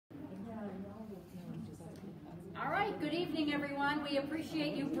right, good evening everyone. We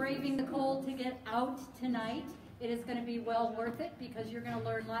appreciate you braving the cold to get out tonight. It is going to be well worth it because you're going to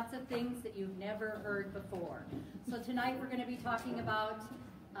learn lots of things that you've never heard before. So tonight we're going to be talking about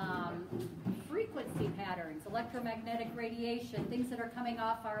frequency patterns, electromagnetic radiation, things that are coming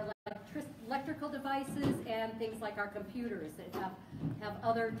off our electrical devices and things like our computers that have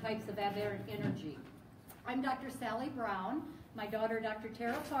other types of aberrant energy. I'm Dr. Sally Brown. My daughter, Dr.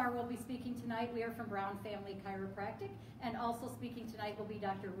 Tara Farr, will be speaking tonight. We are from Brown Family Chiropractic. And also speaking tonight will be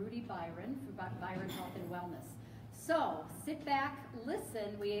Dr. Rudy Byron from Byron Health and Wellness. So sit back,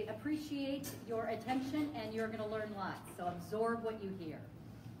 listen. We appreciate your attention, and you're going to learn lots. So absorb what you hear.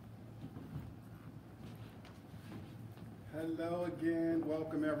 Hello again.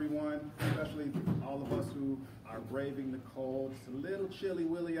 Welcome everyone, especially all of us who are braving the cold. It's a little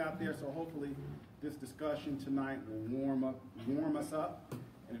chilly-willy out there, so hopefully this discussion tonight will warm us up.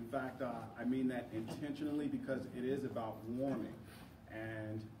 And in fact, I mean that intentionally because it is about warming.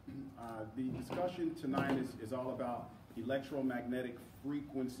 And the discussion tonight is all about electromagnetic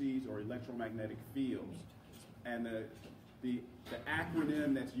frequencies or electromagnetic fields. And the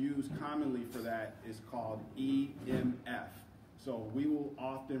acronym that's used commonly for that is called EMF. So we will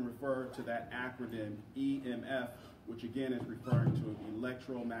often refer to that acronym EMF, which again is referring to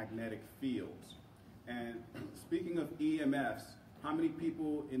electromagnetic fields. And speaking of EMFs, how many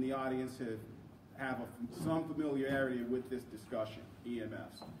people in the audience have some familiarity with this discussion,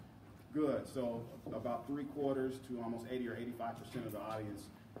 EMFs? Good. So about 3/4 to almost 80 or 85% of the audience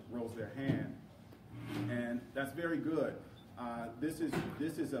rose their hand. And that's very good. This is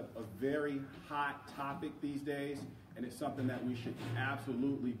a very hot topic these days, and it's something that we should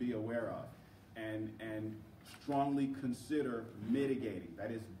absolutely be aware of and strongly consider mitigating,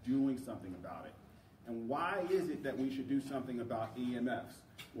 that is, doing something about it. And why is it that we should do something about EMFs?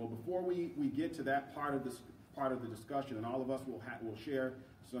 Well, before we get to that part of the discussion, and all of us will share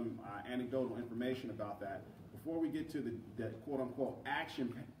some anecdotal information about that, before we get to the quote-unquote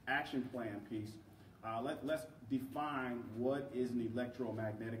action plan piece, let's define what is an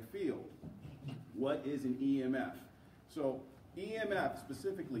electromagnetic field. What is an EMF? So EMF,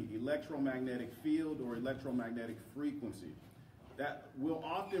 specifically electromagnetic field or electromagnetic frequency, that we'll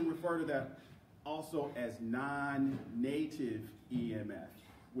often refer to that also as non-native EMF,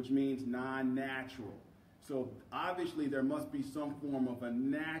 which means non-natural. So obviously there must be some form of a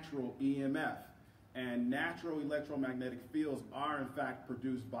natural EMF, and natural electromagnetic fields are in fact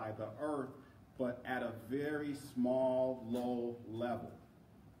produced by the earth, but at a very small, low level.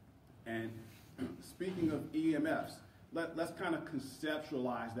 And speaking of EMFs, let's kind of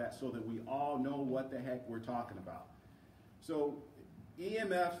conceptualize that so that we all know what the heck we're talking about. So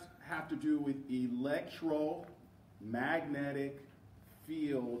EMFs have to do with electromagnetic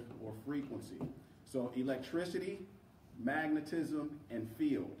field or frequency. So electricity, magnetism, and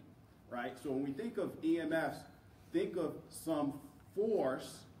field, right? So when we think of EMFs, think of some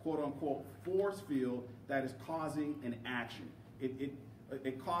force, quote-unquote force field that is causing an action. It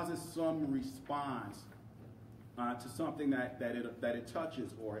causes some response to something that it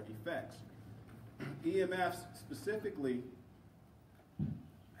touches or it affects. EMFs specifically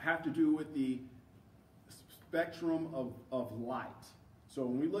have to do with the spectrum of light. So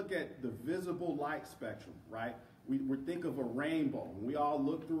when we look at the visible light spectrum, right, we think of a rainbow. When we all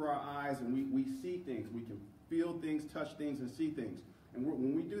look through our eyes and we see things, we can feel things, touch things, and see things. And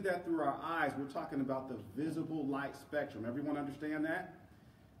when we do that through our eyes, we're talking about the visible light spectrum. Everyone understand that?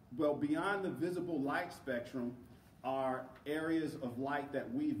 Well, beyond the visible light spectrum are areas of light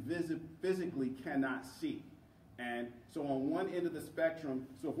that we physically cannot see. And so on one end of the spectrum,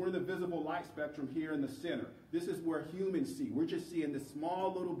 so if we're in the visible light spectrum here in the center, this is where humans see. We're just seeing this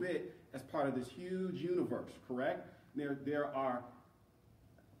small little bit as part of this huge universe, correct? There are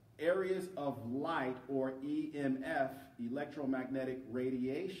areas of light, or EMF, electromagnetic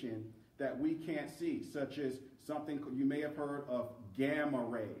radiation, that we can't see, such as something you may have heard of gamma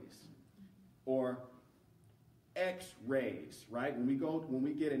rays or X-rays, right? When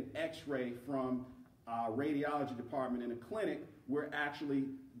we get an X-ray from our radiology department in a clinic, we're actually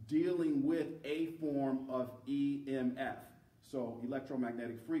dealing with a form of EMF, so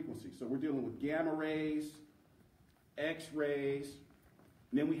electromagnetic frequency. So we're dealing with gamma rays, X-rays,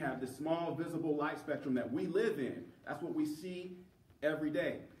 and then we have the small visible light spectrum that we live in. That's what we see every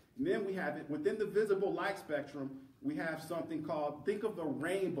day. And then we have it within the visible light spectrum, we have something called, think of the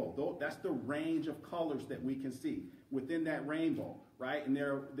rainbow. That's the range of colors that we can see within that rainbow, right? And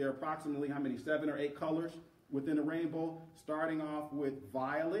there are approximately how many? 7 or 8 colors within a rainbow, starting off with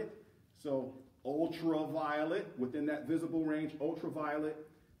violet. So ultraviolet, within that visible range, ultraviolet,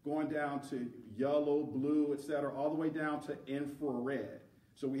 going down to yellow, blue, etc., all the way down to infrared.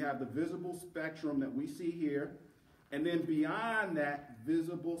 So we have the visible spectrum that we see here, and then beyond that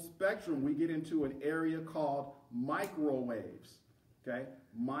visible spectrum, we get into an area called microwaves. Okay,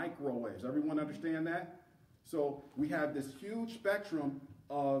 microwaves. Everyone understand that? So we have this huge spectrum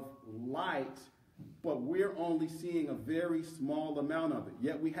of light, but we're only seeing a very small amount of it.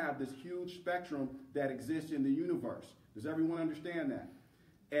 Yet we have this huge spectrum that exists in the universe. Does everyone understand that?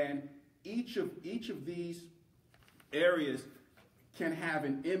 And each of these areas can have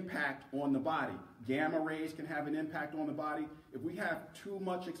an impact on the body. Gamma rays can have an impact on the body. If we have too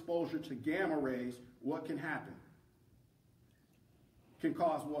much exposure to gamma rays, what can happen? Can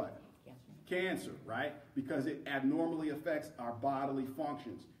cause what? Cancer, right? Because it abnormally affects our bodily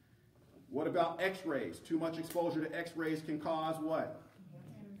functions. What about X-rays? Too much exposure to X-rays can cause what?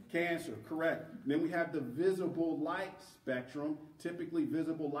 Cancer, correct. Then we have the visible light spectrum. Typically,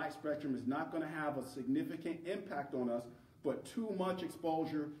 visible light spectrum is not going to have a significant impact on us, but too much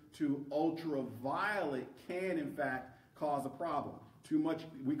exposure to ultraviolet can, in fact, cause a problem. Too much,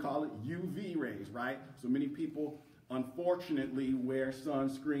 we call it UV rays, right? So many people, unfortunately, wear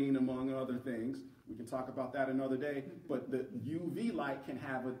sunscreen, among other things. We can talk about that another day, but the UV light can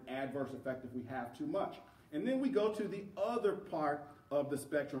have an adverse effect if we have too much. And then we go to the other part of the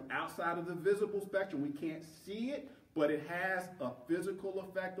spectrum, outside of the visible spectrum. We can't see it, but it has a physical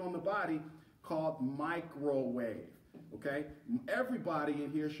effect on the body called microwave. Okay? Everybody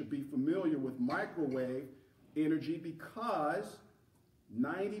in here should be familiar with microwave energy because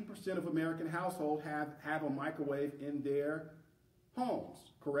 90% of American households have a microwave in their homes,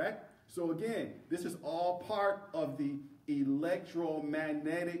 correct? So again, this is all part of the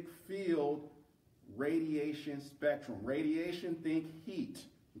electromagnetic field radiation spectrum. Radiation, think heat,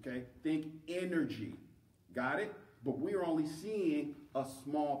 okay? Think energy, got it? But we're only seeing a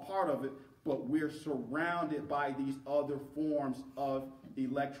small part of it, but we're surrounded by these other forms of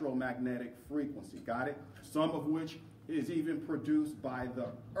electromagnetic frequency, got it? Some of which is even produced by the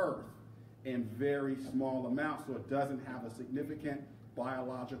earth in very small amounts, so it doesn't have a significant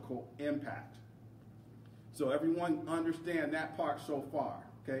biological impact. So everyone understand that part so far,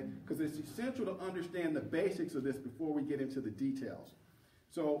 okay? Because it's essential to understand the basics of this before we get into the details.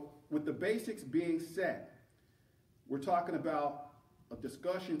 So with the basics being set, we're talking about a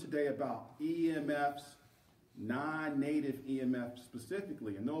discussion today about EMFs, non-native EMFs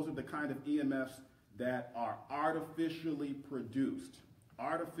specifically, and those are the kind of EMFs that are artificially produced.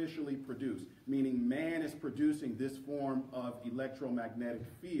 Artificially produced, meaning man is producing this form of electromagnetic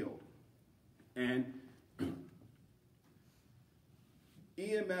field. And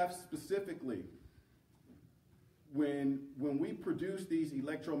EMFs specifically, when we produce these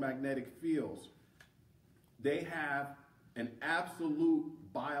electromagnetic fields, they have an absolute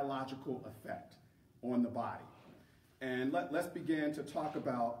biological effect on the body. And let's begin to talk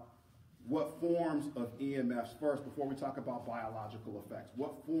about what forms of EMFs first before we talk about biological effects.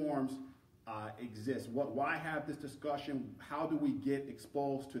 What forms exist? Why have this discussion? How do we get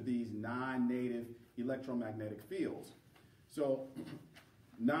exposed to these non-native electromagnetic fields? So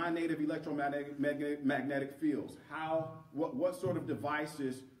non-native electromagnetic fields. What sort of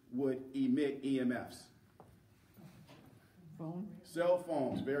devices would emit EMFs? Phone. Cell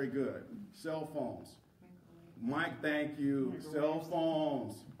phones, very good. Cell phones. Thank you. Cell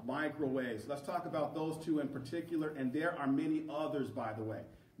phones, microwaves. Let's talk about those two in particular, and there are many others, by the way.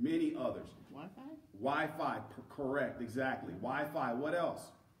 Many others. Wi-Fi? Wi-Fi, correct, exactly. Wi-Fi, what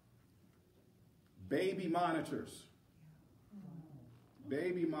else? Baby monitors.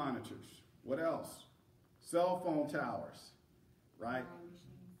 Baby monitors. What else? Cell phone towers, right?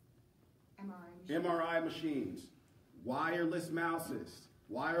 MRI machines. Wireless mouses,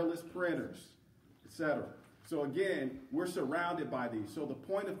 wireless printers, etc. So again, we're surrounded by these. So the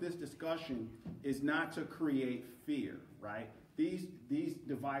point of this discussion is not to create fear, right? These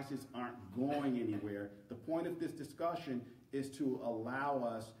devices aren't going anywhere. The point of this discussion is to allow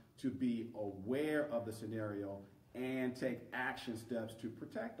us to be aware of the scenario and take action steps to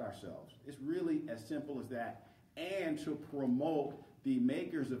protect ourselves. It's really as simple as that. And to promote the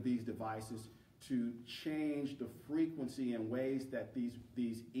makers of these devices to change the frequency in ways that these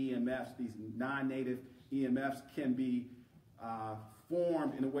EMFs, these non-native EMFs can be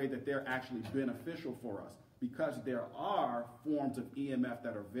formed in a way that they're actually beneficial for us. Because there are forms of EMF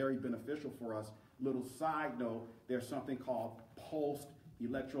that are very beneficial for us. Little side note, there's something called pulsed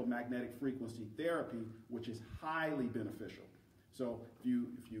electromagnetic frequency therapy, which is highly beneficial. So if you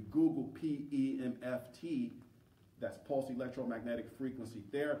Google PEMFT, that's pulsed electromagnetic frequency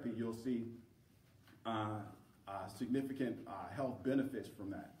therapy, you'll see significant health benefits from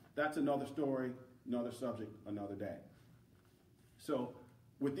that. That's another story, another subject, another day. So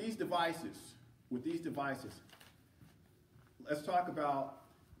with these devices, let's talk about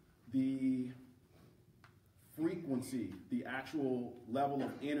the frequency, the actual level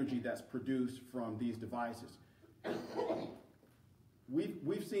of energy that's produced from these devices.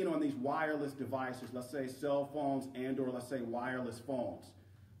 We've seen on these wireless devices, let's say cell phones and or let's say wireless phones,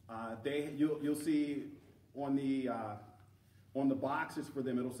 you'll see on the boxes for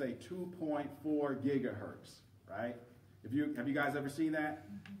them, it'll say 2.4 gigahertz, right? Have you guys ever seen that?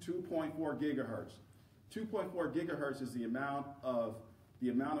 2.4 gigahertz. 2.4 gigahertz is the amount of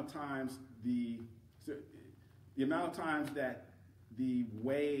times that the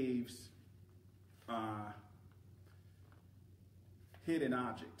waves hit an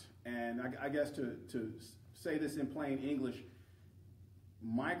object. And I guess to say this in plain English,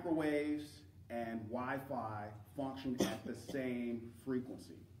 microwaves and Wi-Fi function at the same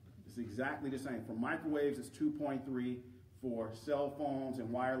frequency. It's exactly the same. For microwaves, it's 2.3. For cell phones and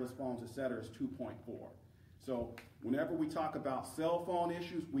wireless phones, etc., it's 2.4. So whenever we talk about cell phone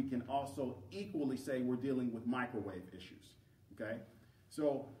issues, we can also equally say we're dealing with microwave issues. Okay?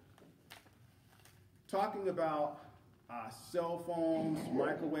 So talking about cell phones,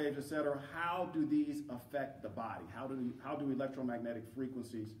 microwaves, etc., how do these affect the body? How do electromagnetic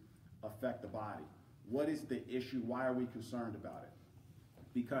frequencies affect the body? What is the issue? Why are we concerned about it?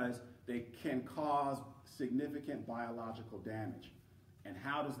 Because they can cause significant biological damage. And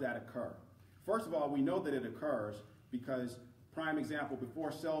how does that occur? First of all, we know that it occurs because, prime example,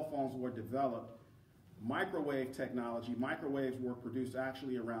 before cell phones were developed, microwave technology, microwaves were produced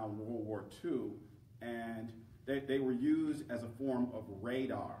actually around World War II, and they were used as a form of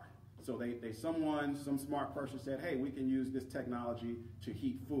radar. So some smart person said, hey, we can use this technology to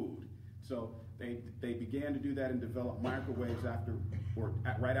heat food. So they began to do that and develop microwaves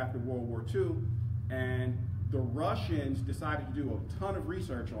right after World War II, and the Russians decided to do a ton of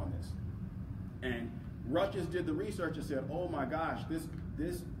research on this. And Russians did the research and said, oh my gosh,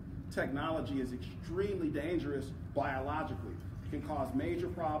 this technology is extremely dangerous biologically. It can cause major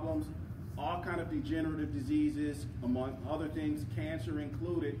problems, all kind of degenerative diseases, among other things, cancer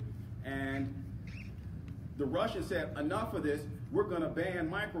included. And the Russians said, enough of this, we're going to ban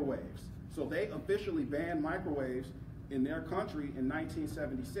microwaves. So they officially banned microwaves in their country in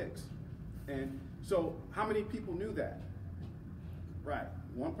 1976. And so how many people knew that? Right.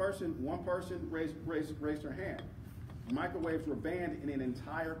 One person raised her hand. Microwaves were banned in an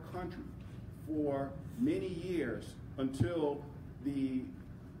entire country for many years until the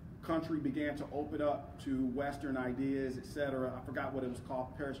country began to open up to Western ideas, etc. I forgot what it was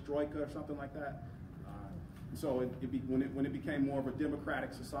called, perestroika or something like that. So when it became more of a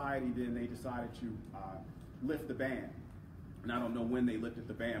democratic society, then they decided to lift the ban. And I don't know when they lifted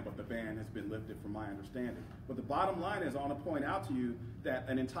the ban, but the ban has been lifted from my understanding. But the bottom line is, I want to point out to you that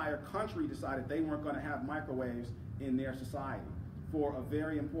an entire country decided they weren't going to have microwaves in their society for a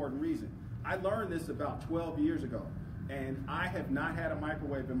very important reason. I learned this about 12 years ago, and I have not had a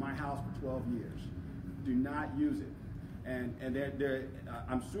microwave in my house for 12 years. Do not use it. And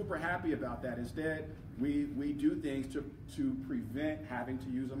I'm super happy about that. Instead, we do things to prevent having to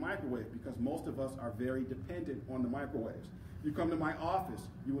use a microwave, because most of us are very dependent on the microwaves. You come to my office,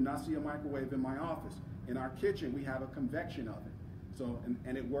 you will not see a microwave in my office. In our kitchen, we have a convection oven. So,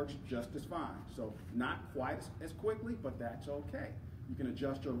 and it works just as fine. So not quite as quickly, but that's okay. You can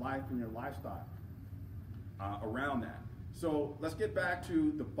adjust your life and your lifestyle around that. So let's get back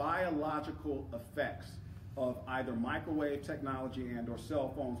to the biological effects of either microwave technology and or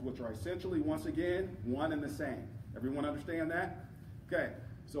cell phones, which are essentially, once again, one and the same. Everyone understand that? Okay,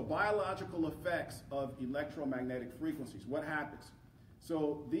 so biological effects of electromagnetic frequencies. What happens?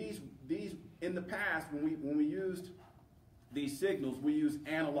 So these in the past, when we used these signals, we use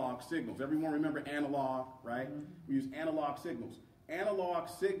analog signals. Everyone remember analog, right? We use analog signals. Analog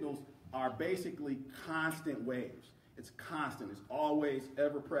signals are basically constant waves. It's constant. It's always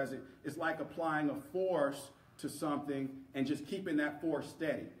ever present. It's like applying a force to something and just keeping that force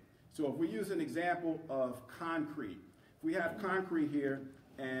steady. So if we use an example of concrete, if we have concrete here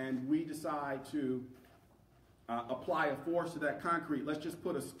and we decide to apply a force to that concrete, let's just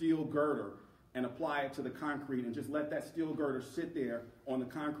put a steel girder and apply it to the concrete and just let that steel girder sit there on the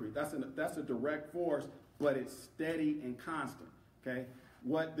concrete. That's a direct force, but it's steady and constant. Okay?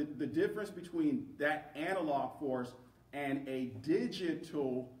 What the difference between that analog force and a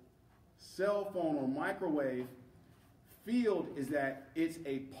digital cell phone or microwave field is that it's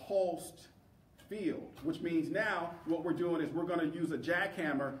a pulsed field, which means now what we're doing is we're going to use a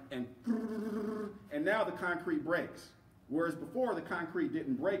jackhammer and now the concrete breaks. Whereas before the concrete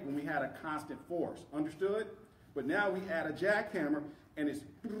didn't break when we had a constant force. Understood? But now we add a jackhammer and it's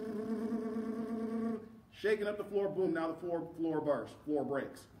shaking up the floor, boom, now the floor bursts, floor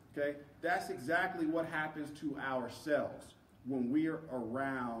breaks. Okay? That's exactly what happens to our cells when we are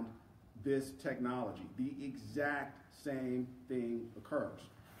around this technology. The exact same thing occurs.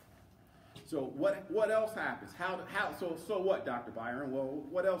 So what else happens? So what, Dr. Byron? Well,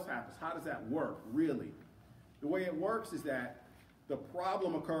 what else happens? How does that work, really? The way it works is that the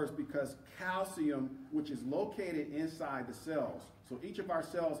problem occurs because calcium, which is located inside the cells, so each of our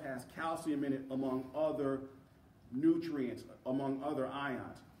cells has calcium in it among other nutrients, among other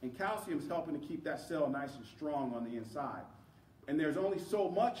ions. And calcium is helping to keep that cell nice and strong on the inside. And there's only so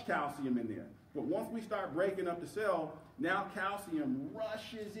much calcium in there. But once we start breaking up the cell, now calcium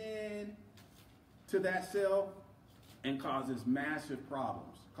rushes in to that cell and causes massive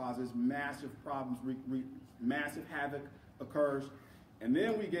problems. Massive havoc occurs. And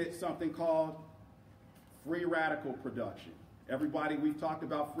then we get something called free radical production. Everybody, we've talked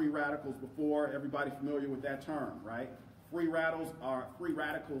about free radicals before. Everybody familiar with that term, right? Free radicals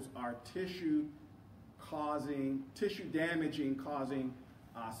are tissue damaging causing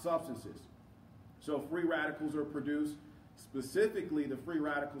substances. So free radicals are produced. Specifically, the free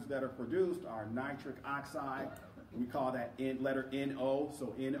radicals that are produced are nitric oxide. We call that letter NO,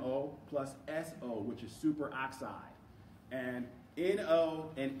 so NO plus SO, which is superoxide. And NO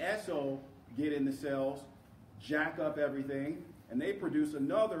and SO get in the cells, jack up everything, and they produce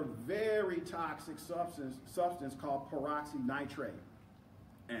another very toxic substance called peroxynitrate.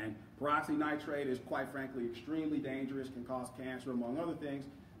 And peroxynitrate is, quite frankly, extremely dangerous, can cause cancer, among other things.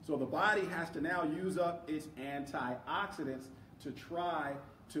 So the body has to now use up its antioxidants to try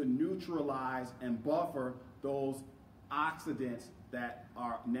to neutralize and buffer those oxidants that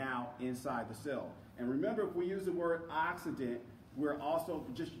are now inside the cell. And remember, if we use the word oxidant, we're also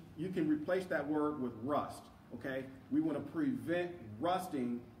you can replace that word with rust, okay? We want to prevent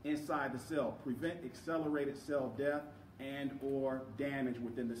rusting inside the cell, prevent accelerated cell death and or damage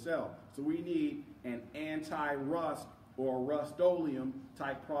within the cell. So we need an anti-rust or Rust-Oleum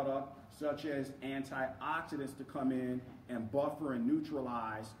type product, such as antioxidants, to come in and buffer and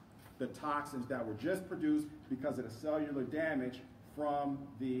neutralize the toxins that were just produced because of the cellular damage from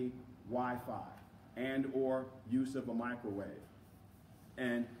the Wi-Fi and or use of a microwave.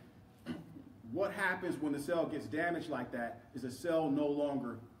 And what happens when the cell gets damaged like that is the cell no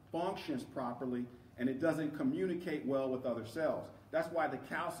longer functions properly and it doesn't communicate well with other cells. That's why the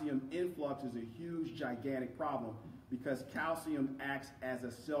calcium influx is a huge, gigantic problem, because calcium acts as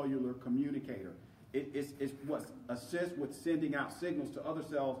a cellular communicator. It's what assists with sending out signals to other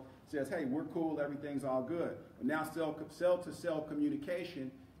cells, says, hey, we're cool, everything's all good. But now cell-to-cell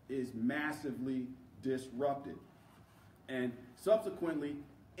communication is massively disrupted. And subsequently,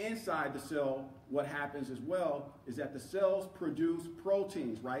 inside the cell, what happens as well is that the cells produce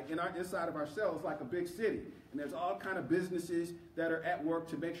proteins, right? Inside of our cell is like a big city. And there's all kind of businesses that are at work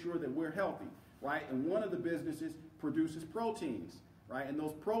to make sure that we're healthy, right? And one of the businesses produces proteins, right? And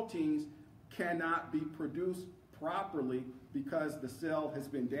those proteins cannot be produced properly because the cell has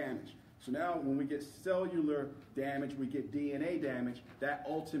been damaged. So now when we get cellular damage, we get DNA damage, that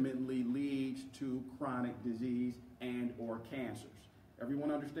ultimately leads to chronic disease and or cancers.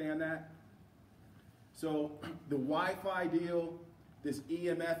 Everyone understand that? So the Wi-Fi deal, this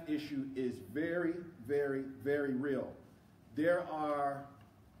EMF issue is very, very, very real. There are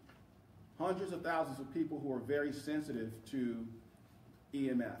hundreds of thousands of people who are very sensitive to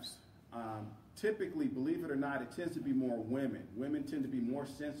EMFs. Typically, believe it or not, it tends to be more women. Women tend to be more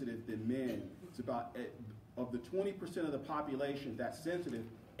sensitive than men. It's about, of the 20% of the population that's sensitive,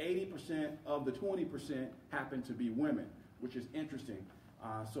 80% of the 20% happen to be women, which is interesting.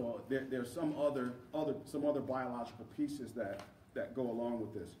 So there's some other biological pieces that go along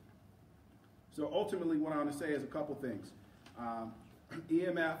with this. So ultimately, what I want to say is a couple things.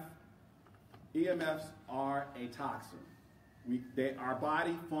 EMFs are a toxin. Our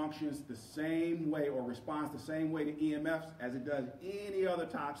body functions the same way or responds the same way to EMFs as it does any other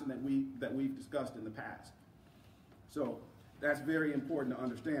toxin that we've discussed in the past. So that's very important to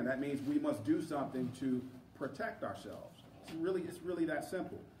understand. That means we must do something to protect ourselves. It's really that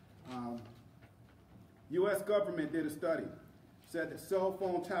simple. U.S. government did a study, said that cell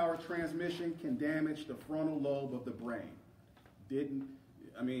phone tower transmission can damage the frontal lobe of the brain.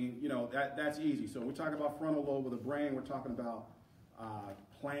 That's easy. So we're talking about frontal lobe of the brain. We're talking about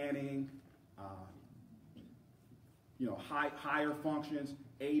planning, higher functions,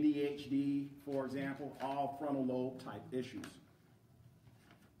 ADHD, for example, all frontal lobe type issues.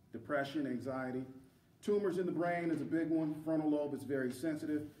 Depression, anxiety. Tumors in the brain is a big one. Frontal lobe is very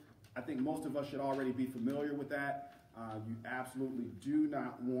sensitive. I think most of us should already be familiar with that. You absolutely do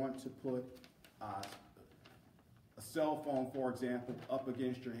not want to put a cell phone, for example, up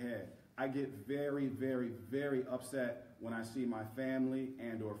against your head. I get very, very, very upset when I see my family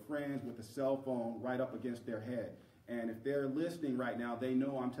and or friends with a cell phone right up against their head. And if they're listening right now, they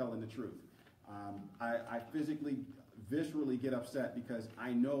know I'm telling the truth. I physically, viscerally get upset because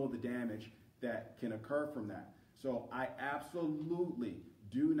I know the damage that can occur from that. So I absolutely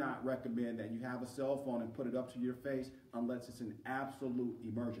do not recommend that you have a cell phone and put it up to your face unless it's an absolute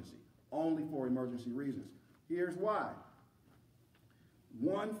emergency. Only for emergency reasons. Here's why.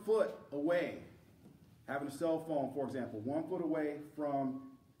 1 foot away, having a cell phone, for example, 1 foot away from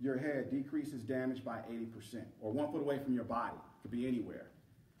your head decreases damage by 80%, or 1 foot away from your body, it could be anywhere.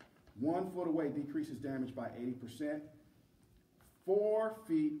 1 foot away decreases damage by 80%. 4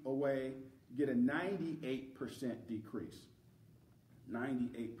 feet away, you get a 98% decrease.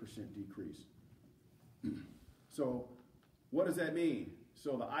 98% decrease. So what does that mean?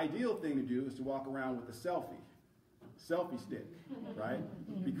 So the ideal thing to do is to walk around with a selfie stick, right?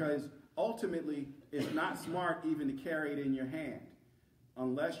 Because ultimately, it's not smart even to carry it in your hand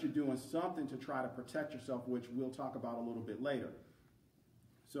unless you're doing something to try to protect yourself, which we'll talk about a little bit later.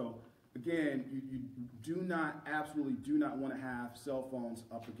 So again, you do not, absolutely do not want to have cell phones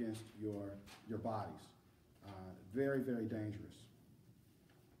up against your bodies. Very, very dangerous.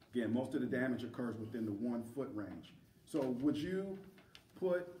 Again, most of the damage occurs within the 1 foot range. So would you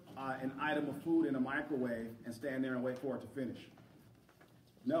put an item of food in a microwave and stand there and wait for it to finish?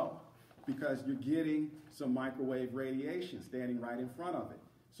 No, because you're getting some microwave radiation standing right in front of it.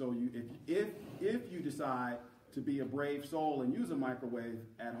 So if you decide to be a brave soul and use a microwave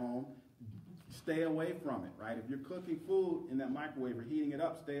at home, stay away from it, right? If you're cooking food in that microwave or heating it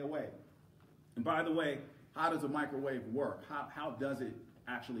up, stay away. And by the way, how does a microwave work? How does it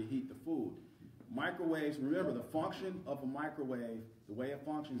actually heat the food? Microwaves, remember the function of a microwave, the way it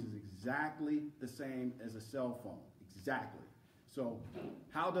functions is exactly the same as a cell phone, exactly. So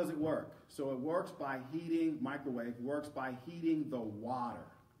how does it work? So it works by heating, microwave works by heating the water.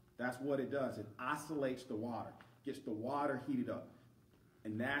 That's what it does. It oscillates the water, gets the water heated up.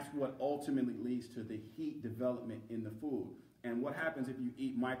 And that's what ultimately leads to the heat development in the food. And what happens if you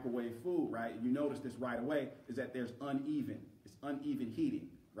eat microwave food, right? You notice this right away, is that there's it's uneven heating,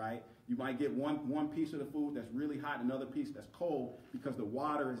 right? You might get one piece of the food that's really hot, another piece that's cold, because the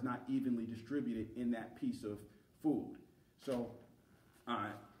water is not evenly distributed in that piece of food. So,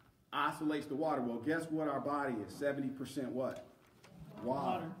 oscillates the water. Well, guess what our body is? 70% what?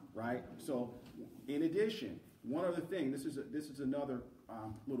 Water, right? So, in addition, one other thing, this is another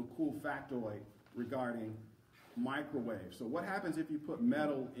little cool factoid regarding microwave. So what happens if you put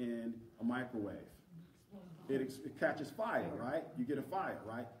metal in a microwave? It catches fire, right? You get a fire,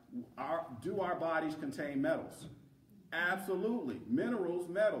 right? Do our bodies contain metals? Absolutely. Minerals,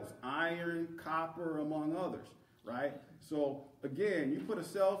 metals, iron, copper, among others, right? So again, you put a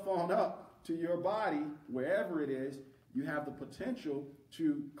cell phone up to your body, wherever it is, you have the potential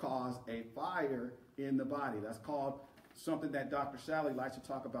to cause a fire in the body. That's called something that Dr. Sally likes to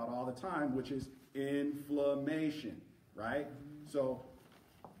talk about all the time, which is inflammation, right? So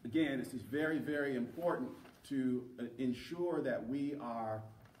again, this is very, very important to ensure that we are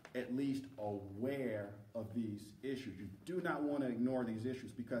at least aware of these issues. You do not want to ignore these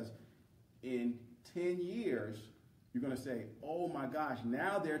issues, because in 10 years, you're going to say, oh my gosh,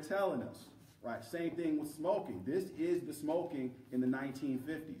 now they're telling us, right? Same thing with smoking. This is the smoking in the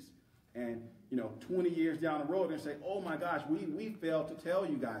 1950s. And 20 years down the road, they're going to say, oh my gosh, we failed to tell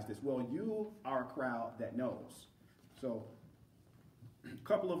you guys this. Well, you are a crowd that knows. So a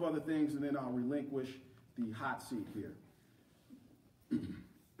couple of other things, and then I'll relinquish the hot seat here.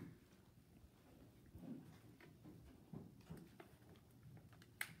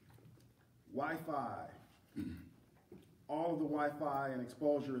 Wi-Fi. All of the Wi-Fi and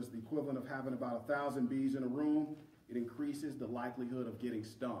exposure is the equivalent of having about 1,000 bees in a room. It increases the likelihood of getting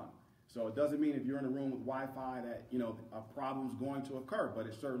stung. So it doesn't mean if you're in a room with Wi-Fi that, a problem's going to occur, but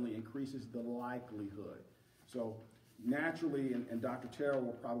it certainly increases the likelihood. So naturally, and Dr. Terrell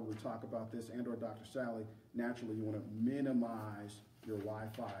will probably talk about this, and or Dr. Sally, naturally you want to minimize your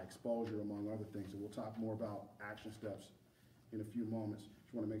Wi-Fi exposure, among other things. And we'll talk more about action steps in a few moments.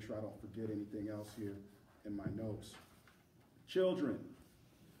 Just want to make sure I don't forget anything else here in my notes. Children.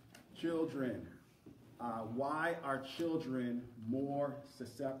 Why are children more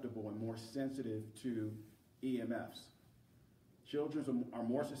susceptible and more sensitive to EMFs? Children are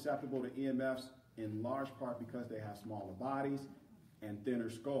more susceptible to EMFs in large part because they have smaller bodies and thinner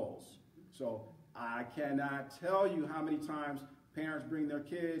skulls. So I cannot tell you how many times parents bring their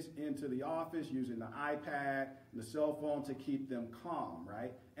kids into the office using the iPad and the cell phone to keep them calm,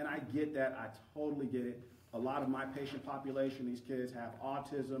 right? And I get that. I totally get it. A lot of my patient population, these kids have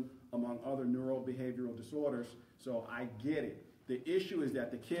autism, among other neurobehavioral disorders, so I get it. The issue is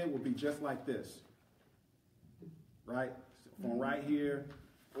that the kid will be just like this, right? From right here,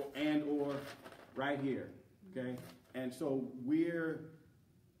 or right here, okay? And so we're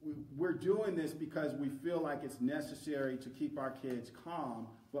doing this because we feel like it's necessary to keep our kids calm,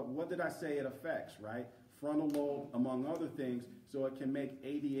 but what did I say it affects, right? Frontal lobe, among other things, so it can make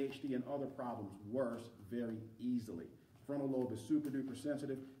ADHD and other problems worse very easily. Frontal lobe is super duper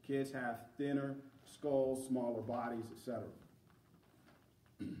sensitive. Kids have thinner skulls, smaller bodies, etc.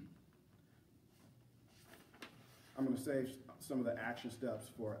 I'm going to save some of the action steps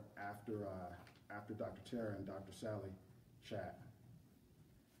for after Dr. Tara and Dr. Sally chat.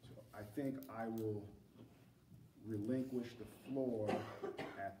 So I think I will relinquish the floor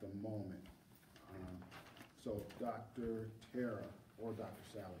at the moment. So Dr. Tara or Dr.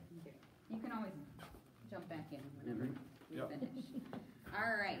 Sally. Okay. You can always jump back in whenever we Yep. finish.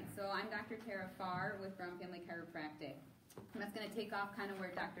 All right, so I'm Dr. Tara Farr with Brown Family Chiropractic. I'm just going to take off kind of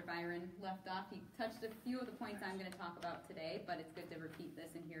where Dr. Byron left off. He touched a few of the points I'm going to talk about today, but it's good to repeat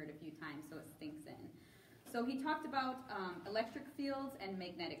this and hear it a few times so it sinks in. So he talked about electric fields and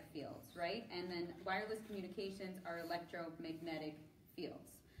magnetic fields, right? And then wireless communications are electromagnetic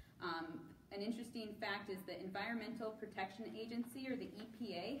fields. An interesting fact is the Environmental Protection Agency, or the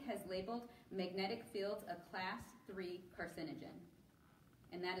EPA, has labeled magnetic fields a Class 3 carcinogen.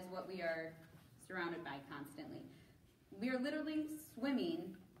 And that is what we are surrounded by constantly. We are literally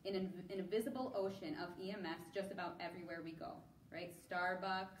swimming in an invisible ocean of EMFs just about everywhere we go, right?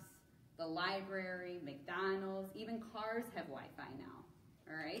 Starbucks, the library, McDonald's, even cars have Wi-Fi now,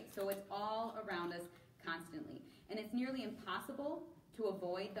 all right? So it's all around us constantly. And it's nearly impossible to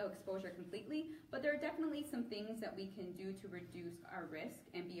avoid the exposure completely, but there are definitely some things that we can do to reduce our risk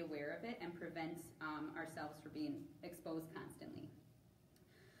and be aware of it and prevent ourselves from being exposed constantly.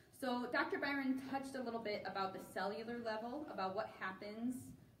 So Dr. Byron touched a little bit about the cellular level, about what happens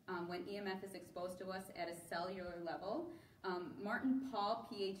when EMF is exposed to us at a cellular level. Martin Paul,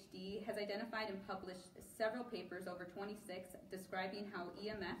 PhD, has identified and published several papers, over 26, describing how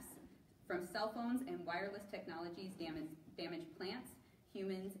EMFs from cell phones and wireless technologies damage plants,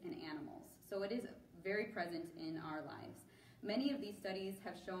 humans, and animals. So it is very present in our lives. Many of these studies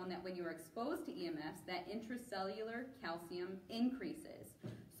have shown that when you are exposed to EMFs, that intracellular calcium increases.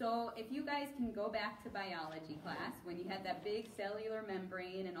 So if you guys can go back to biology class, when you had that big cellular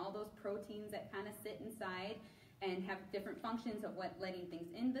membrane and all those proteins that kind of sit inside and have different functions of what letting things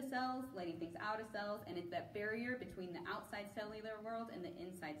in the cells, letting things out of cells, and it's that barrier between the outside cellular world and the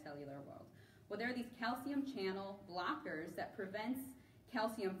inside cellular world. Well, there are these calcium channel blockers that prevents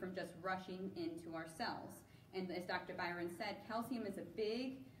calcium from just rushing into our cells. And as Dr. Byron said, calcium is a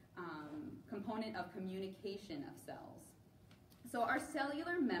big component of communication of cells. So our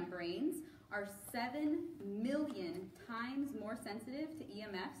cellular membranes are 7 million times more sensitive to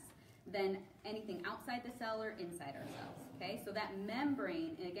EMFs than anything outside the cell or inside our cells, okay? So that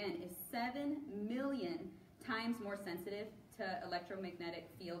membrane, again, is 7 million times more sensitive to electromagnetic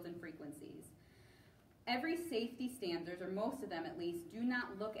fields and frequencies. Every safety standards, or most of them at least, do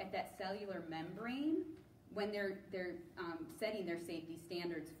not look at that cellular membrane when they're setting their safety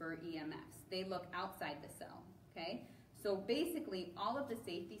standards for EMFs. They look outside the cell, okay? So basically, all of the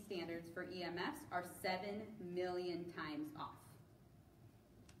safety standards for EMFs are 7 million times off.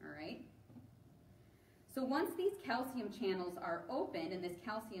 All right? So once these calcium channels are opened and this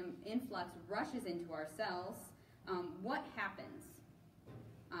calcium influx rushes into our cells, what happens?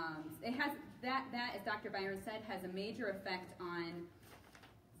 It has that, as Dr. Byron said, has a major effect on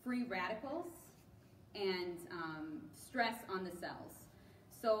free radicals and stress on the cells.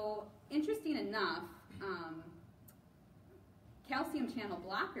 So interesting enough, calcium channel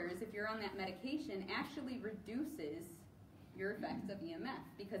blockers, if you're on that medication, actually reduces your effects of EMF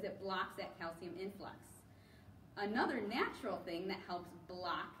because it blocks that calcium influx. Another natural thing that helps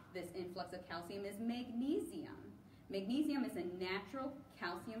block this influx of calcium is magnesium. Magnesium is a natural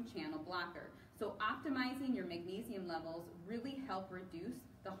calcium channel blocker. So optimizing your magnesium levels really help reduce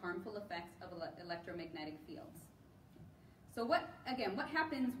the harmful effects of electromagnetic fields. So what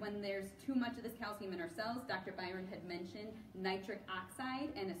happens when there's too much of this calcium in our cells? Dr. Byron had mentioned nitric oxide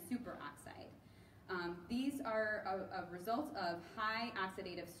and a superoxide. These are a result of high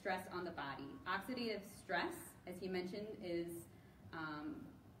oxidative stress on the body. Oxidative stress, as he mentioned, is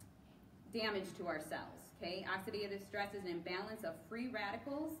damage to our cells. Okay, oxidative stress is an imbalance of free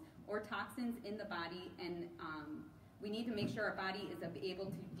radicals or toxins in the body, and we need to make sure our body is able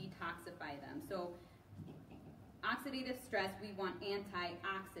to detoxify them. So oxidative stress, we want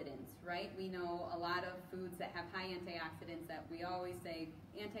antioxidants, right? We know a lot of foods that have high antioxidants that we always say,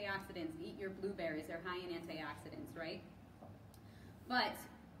 antioxidants, eat your blueberries, they're high in antioxidants, right? But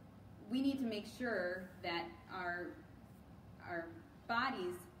we need to make sure that our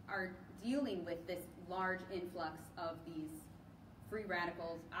bodies are dealing with this large influx of these free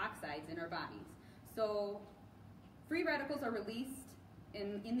radicals, oxides in our bodies. So free radicals are released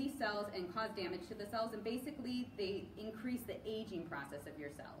in these cells and cause damage to the cells, and basically they increase the aging process of your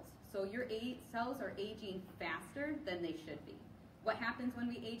cells. So your cells are aging faster than they should be. What happens when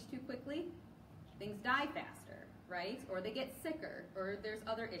we age too quickly? Things die faster, right? Or they get sicker, or there's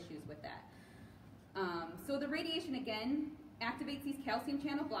other issues with that. So the radiation, again, activates these calcium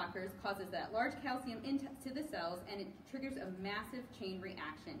channel blockers, causes that large calcium into the cells, and it triggers a massive chain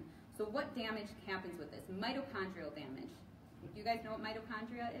reaction. So what damage happens with this? Mitochondrial damage. You guys know what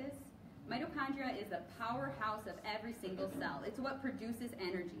mitochondria is? Mitochondria is the powerhouse of every single cell. It's what produces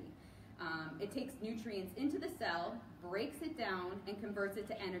energy. It takes nutrients into the cell, breaks it down, and converts it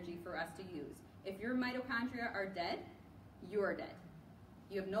to energy for us to use. If your mitochondria are dead, you are dead.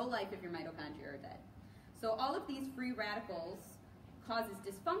 You have no life if your mitochondria are dead. So all of these free radicals causes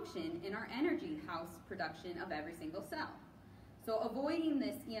dysfunction in our energy house production of every single cell. So avoiding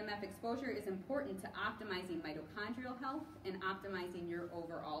this EMF exposure is important to optimizing mitochondrial health and optimizing your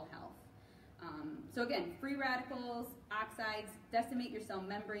overall health. So again, free radicals, oxides, decimate your cell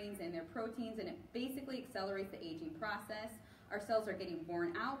membranes and their proteins, and it basically accelerates the aging process. Our cells are getting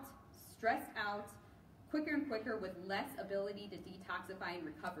worn out, stressed out, quicker and quicker, with less ability to detoxify and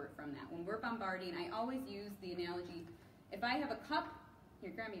recover from that. When we're bombarding, I always use the analogy, if I have a cup,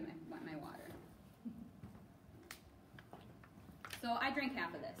 here, grab me my water. So I drank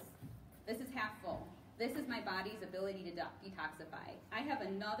half of this. This is half full. This is my body's ability to detoxify. I have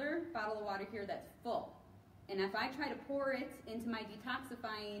another bottle of water here that's full. And if I try to pour it into my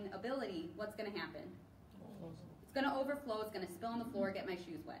detoxifying ability, what's going to happen? It's going to overflow, it's going to spill on the floor, get my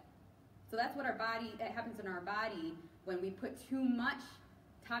shoes wet. So that's what that happens in our body when we put too much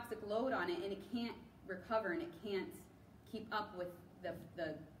toxic load on it, and it can't recover and it can't keep up with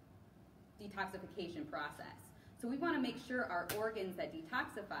the detoxification process. So we want to make sure our organs that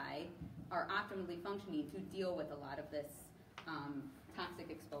detoxify are optimally functioning to deal with a lot of this toxic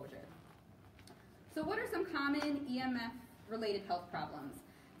exposure. So what are some common EMF-related health problems?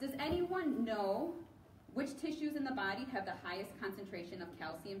 Does anyone know which tissues in the body have the highest concentration of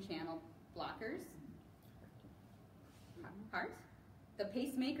calcium channel blockers? Heart. The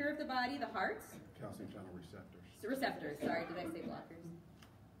pacemaker of the body, the heart. Calcium channel receptors. Receptors, sorry, did I say blockers?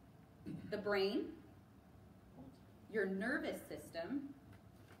 The brain, your nervous system,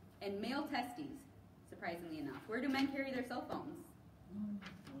 and male testes, surprisingly enough. Where do men carry their cell phones?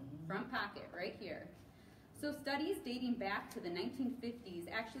 Front pocket, right here. So studies dating back to the 1950s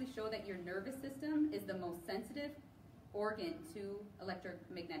actually show that your nervous system is the most sensitive organ to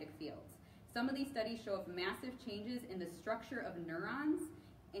electromagnetic fields. Some of these studies show of massive changes in the structure of neurons,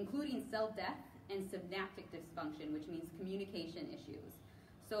 including cell death and synaptic dysfunction, which means communication issues.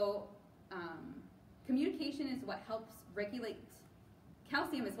 So communication is what helps regulate,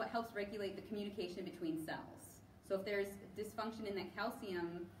 calcium is what helps regulate the communication between cells. So if there's dysfunction in that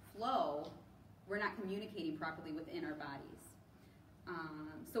calcium flow, we're not communicating properly within our bodies.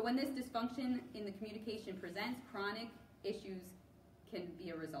 So when this dysfunction in the communication presents, chronic issues can be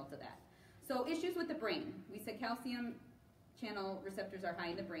a result of that. So issues with the brain. We said calcium channel receptors are high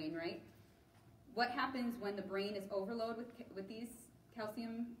in the brain, right? What happens when the brain is overloaded with these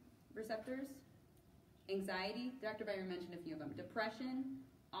calcium receptors? Anxiety, Dr. Byron mentioned a few of them. Depression,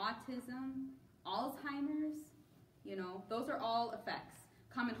 autism, Alzheimer's, those are all effects.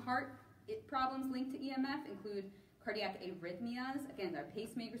 Common heart problems linked to EMF include cardiac arrhythmias. Again, our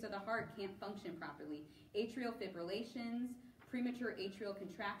pacemakers of the heart can't function properly. Atrial fibrillations, premature atrial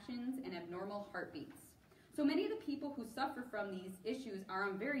contractions, and abnormal heartbeats. So many of the people who suffer from these issues are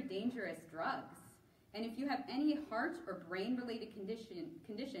on very dangerous drugs. And if you have any heart or brain-related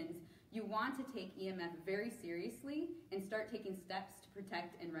conditions, you want to take EMF very seriously and start taking steps to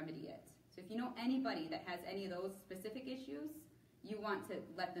protect and remedy it. So if you know anybody that has any of those specific issues, you want to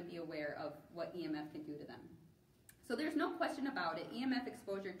let them be aware of what EMF can do to them. So there's no question about it. EMF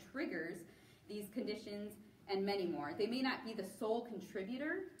exposure triggers these conditions and many more. They may not be the sole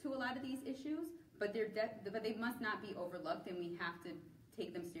contributor to a lot of these issues, but they must not be overlooked, and we have to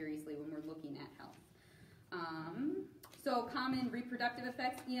take them seriously when we're looking at health. So common reproductive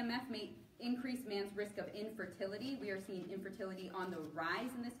effects, EMF may increase man's risk of infertility. We are seeing infertility on the rise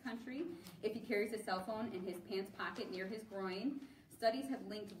in this country if he carries a cell phone in his pants pocket near his groin. Studies have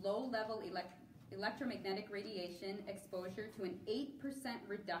linked low-level electromagnetic radiation exposure to an 8%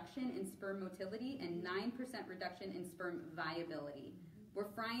 reduction in sperm motility and 9% reduction in sperm viability. We're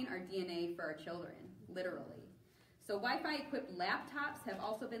frying our DNA for our children, literally. So Wi-Fi equipped laptops have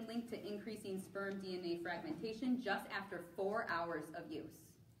also been linked to increasing sperm DNA fragmentation just after 4 hours of use.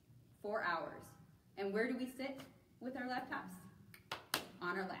 4 hours. And where do we sit with our laptops?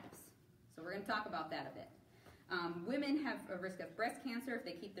 On our laps. So we're going to talk about that a bit. Women have a risk of breast cancer if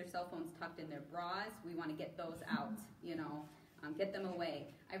they keep their cell phones tucked in their bras. We want to get those out, get them away.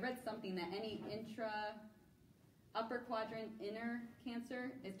 I read something that any upper quadrant inner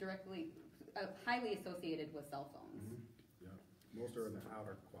cancer is directly, highly associated with cell phones. Mm-hmm. Yeah, most are in the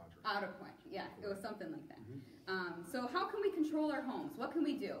outer quadrant. Outer quadrant, yeah, it was something like that. Mm-hmm. So how can we control our homes? What can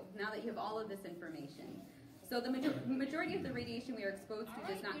we do now that you have all of this information? So the majority of the radiation we are exposed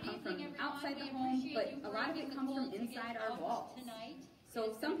to does not come from outside the home, but a lot of it comes from inside our walls.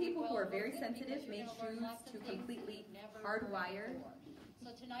 So some people who are very sensitive may choose to completely hardwire So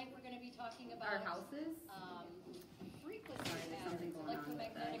tonight we're going to be talking about our houses. Frequency patterns,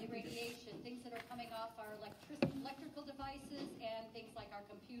 electromagnetic radiation, things that are coming off our electrical devices, and things like our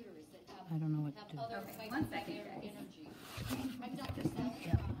computers that have, other Okay, types 1 of second, guys. energy. I'm Dr. Sally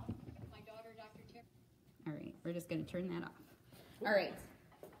Brown. My daughter, Dr. Terry. All right, we're just going to turn that off. All right,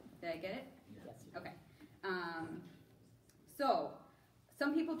 did I get it? Yes. Okay. So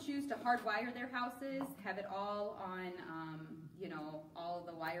some people choose to hardwire their houses, have it all on, all of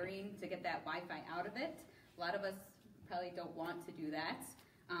the wiring to get that Wi-Fi out of it. A lot of us probably don't want to do that.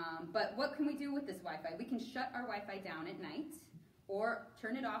 But what can we do with this Wi-Fi? We can shut our Wi-Fi down at night or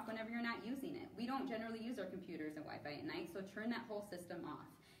turn it off whenever you're not using it. We don't generally use our computers and Wi-Fi at night, so turn that whole system off.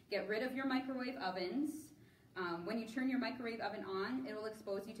 Get rid of your microwave ovens. When you turn your microwave oven on, it will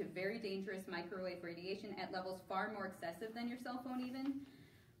expose you to very dangerous microwave radiation at levels far more excessive than your cell phone even.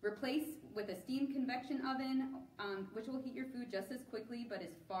 Replace with a steam convection oven, which will heat your food just as quickly but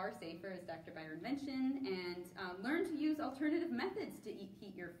is far safer, as Dr. Byron mentioned. And learn to use alternative methods to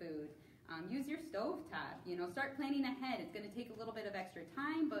heat your food. Use your stovetop. Start planning ahead. It's going to take a little bit of extra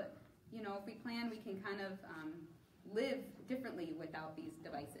time, but if we plan, we can kind of live differently without these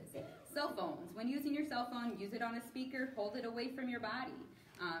devices. Cell phones. When using your cell phone, use it on a speaker. Hold it away from your body.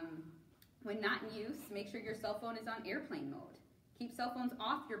 When not in use, make sure your cell phone is on airplane mode. Keep cell phones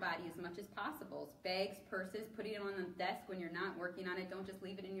off your body as much as possible. Bags, purses, putting it on the desk when you're not working on it. Don't just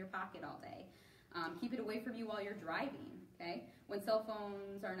leave it in your pocket all day. Keep it away from you while you're driving. Okay? When cell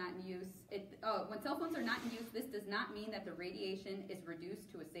phones are not in use, this does not mean that the radiation is reduced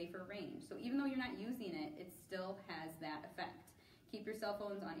to a safer range. So even though you're not using it, it still has that effect. Keep your cell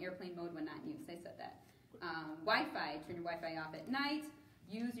phones on airplane mode when not in use. I said that. Wi-Fi. Turn your Wi-Fi off at night.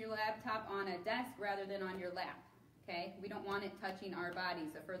 Use your laptop on a desk rather than on your lap. Okay? We don't want it touching our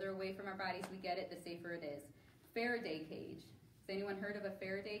bodies. The further away from our bodies we get it, the safer it is. Faraday cage. Has anyone heard of a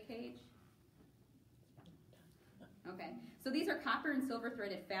Faraday cage? Okay. So these are copper and silver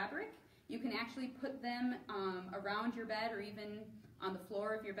threaded fabric. You can actually put them around your bed or even on the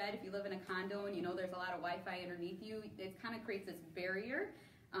floor of your bed if you live in a condo and there's a lot of Wi-Fi underneath you. It kind of creates this barrier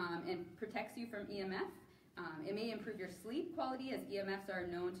and protects you from EMF. It may improve your sleep quality as EMFs are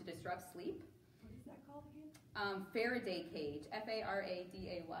known to disrupt sleep. What is that called again? Faraday cage,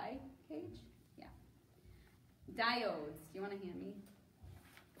 F-A-R-A-D-A-Y cage. Yeah. Diodes. Do you want to hand me?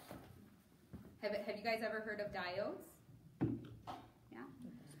 Have you guys ever heard of diodes? Yeah?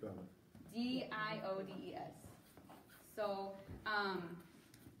 Spell it. D-I-O-D-E-S. So,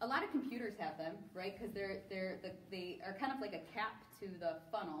 a lot of computers have them, right? Because they are kind of like a cap to the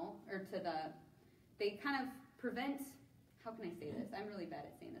funnel, or they kind of prevent, how can I say this? I'm really bad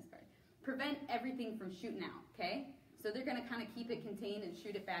at saying this part. Prevent everything from shooting out, okay? So they're going to kind of keep it contained and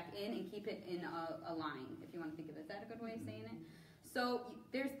shoot it back in and keep it in a line, if you want to think of it. Is that a good way of saying it? So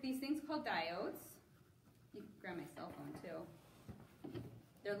there's these things called diodes. You can grab my cell phone too.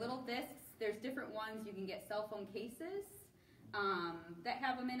 They're little discs. There's different ones. You can get cell phone cases that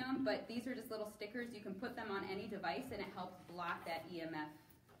have them in them, but these are just little stickers. You can put them on any device and it helps block that EMF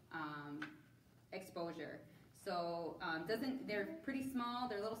exposure. So they're pretty small.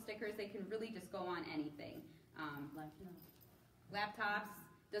 They're little stickers. They can really just go on anything. Laptops,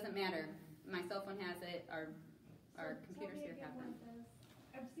 doesn't matter. My cell phone has it. Our computers here have them.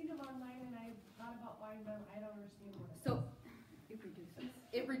 I've seen them online and I thought about buying them. I don't understand what it is. So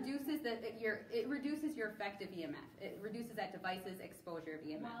it reduces your effective EMF. It reduces that device's exposure of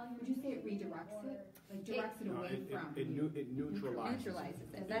EMF. Would you say it redirects directs it? Like directs it No, away from. it neutralizes.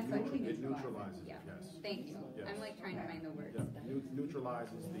 Neutralizes it. That's what It neutralizes, Yeah. yes. Thank you. Yes. I'm like trying to find the words. Yeah,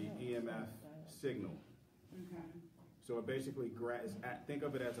 neutralizes the EMF signal. So it basically think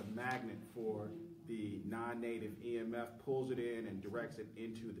of it as a magnet for the non-native EMF, pulls it in and directs it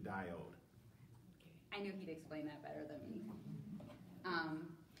into the diode. I knew he'd explain that better than me.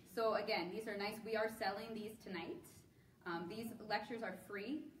 So again, these are nice. We are selling these tonight. These lectures are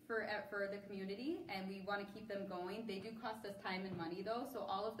free for the community, and we want to keep them going. They do cost us time and money, though, so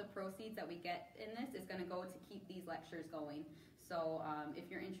all of the proceeds that we get in this is going to go to keep these lectures going. So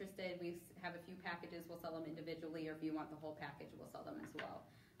if you're interested, we have a few packages. We'll sell them individually, or if you want the whole package, we'll sell them as well.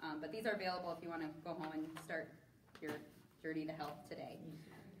 But these are available if you want to go home and start your journey to health today.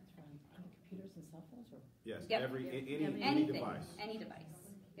 On computers and cell phones, or? Yes, Yep. any device. Any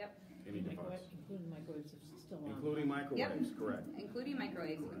device. Yep. Any device. Including microwaves, if it's still on. Including microwaves, correct. Including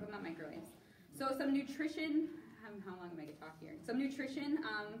microwaves. You can put them on microwaves. So some nutrition. How long am I going to talk here? Some nutrition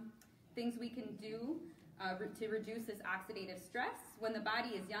things we can do to reduce this oxidative stress. When the body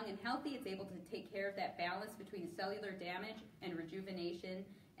is young and healthy, it's able to take care of that balance between cellular damage and rejuvenation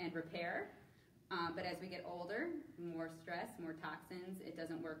and repair. But as we get older, more stress, more toxins, it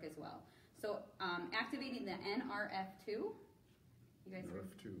doesn't work as well. So activating the NRF2, you guys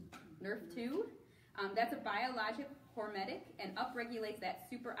NRF2, that's a biologic hormetic and upregulates that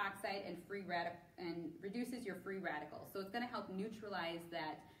superoxide and and reduces your free radicals. So it's going to help neutralize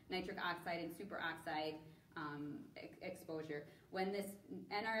that nitric oxide and superoxide exposure. When this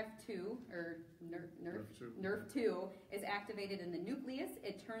NRF2 or NRF2 is activated in the nucleus,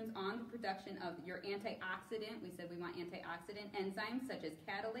 it turns on the production of your antioxidant. We said we want antioxidant enzymes such as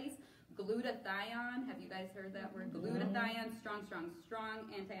catalase, glutathione. Have you guys heard that word? Glutathione, strong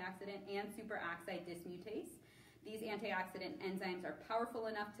antioxidant, and superoxide dismutase. These antioxidant enzymes are powerful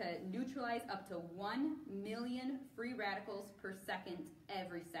enough to neutralize up to 1 million free radicals per second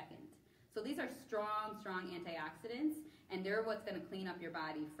every second. So these are strong antioxidants, and they're what's going to clean up your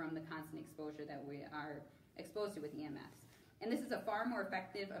body from the constant exposure that we are exposed to with EMFs. And this is a far more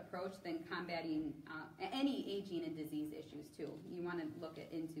effective approach than combating any aging and disease issues too. You want to look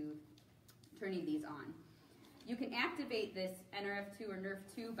into turning these on. You can activate this NRF2 or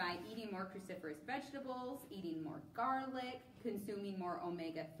NRF2 by eating more cruciferous vegetables, eating more garlic, consuming more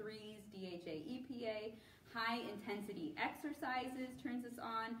omega-3s, DHA, EPA, high-intensity exercises turns this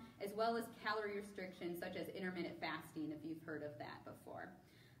on, as well as calorie restrictions such as intermittent fasting, if you've heard of that before.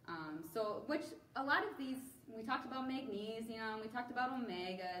 Which a lot of these, we talked about magnesium, we talked about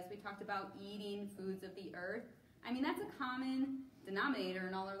omegas, we talked about eating foods of the earth. I mean, that's a common denominator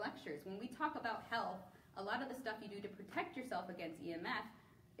in all our lectures. When we talk about health, a lot of the stuff you do to protect yourself against EMF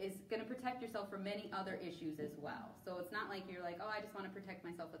is going to protect yourself from many other issues as well. So it's not like you're like, oh, I just want to protect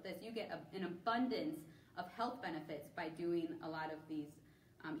myself with this. You get an abundance of health benefits by doing a lot of these,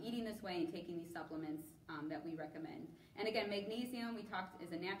 eating this way and taking these supplements that we recommend. And again, magnesium, we talked,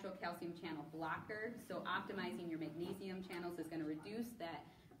 is a natural calcium channel blocker. So optimizing your magnesium channels is going to reduce that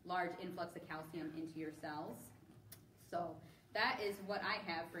large influx of calcium into your cells. So that is what I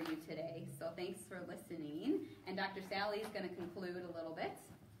have for you today. So thanks for listening. And Dr. Sally is going to conclude a little bit.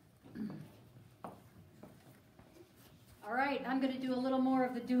 All right, I'm going to do a little more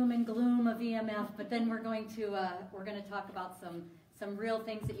of the doom and gloom of EMF, but then we're going to talk about some real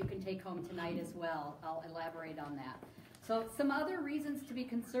things that you can take home tonight as well. I'll elaborate on that. So some other reasons to be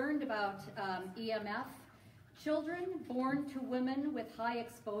concerned about EMF. Children born to women with high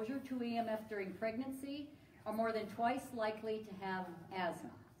exposure to EMF during pregnancy are more than twice likely to have asthma.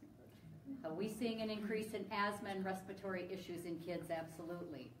 Are we seeing an increase in asthma and respiratory issues in kids?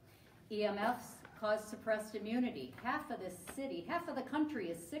 Absolutely. EMFs cause suppressed immunity. Half of this city, half of the country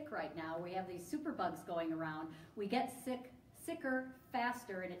is sick right now. We have these superbugs going around. We get sicker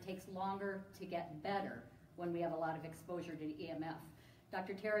faster, and it takes longer to get better when we have a lot of exposure to EMF.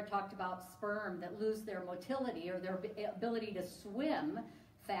 Dr. Tara talked about sperm that lose their motility or their ability to swim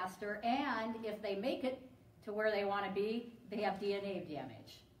faster, and if they make it to where they want to be, they have DNA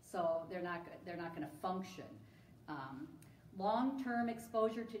damage. So they're not going to function. Long-term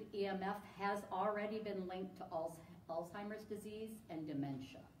exposure to EMF has already been linked to Alzheimer's disease and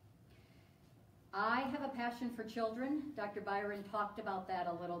dementia. I have a passion for children. Dr. Byron talked about that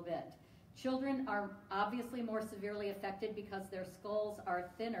a little bit. Children are obviously more severely affected because their skulls are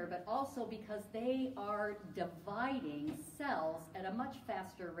thinner, but also because they are dividing cells at a much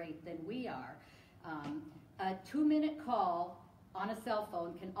faster rate than we are. A 2-minute call on a cell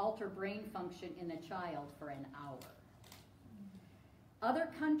phone can alter brain function in a child for an hour. Other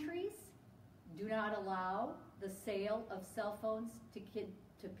countries do not allow the sale of cell phones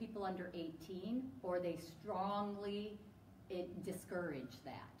to people people under 18, or they strongly discourage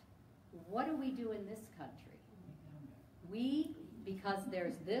that. What do we do in this country? We, because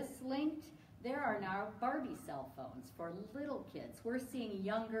there's this linked, there are now Barbie cell phones for little kids. We're seeing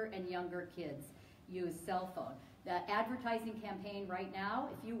younger and younger kids use cell phone. The advertising campaign right now,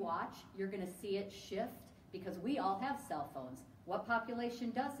 if you watch, you're going to see it shift because we all have cell phones. What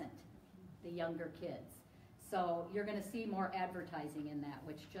population doesn't? The younger kids. So you're going to see more advertising in that,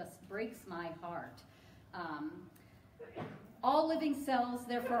 which just breaks my heart. All living cells,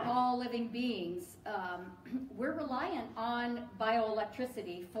 therefore all living beings, we're reliant on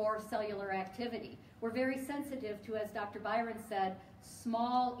bioelectricity for cellular activity. We're very sensitive to, as Dr. Byron said,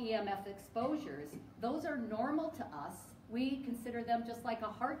 small EMF exposures. Those are normal to us. We consider them just like a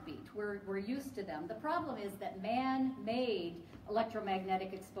heartbeat. We're used to them. The problem is that man-made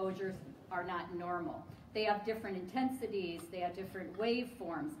electromagnetic exposures are not normal. They have different intensities, they have different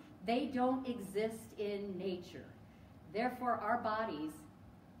waveforms. They don't exist in nature. Therefore, our bodies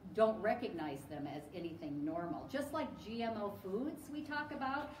don't recognize them as anything normal. Just like GMO foods we talk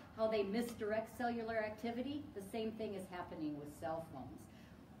about, how they misdirect cellular activity, the same thing is happening with cell phones.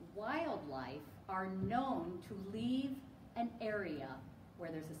 Wildlife are known to leave an area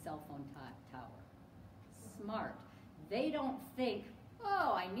where there's a cell phone tower. Smart. They don't think,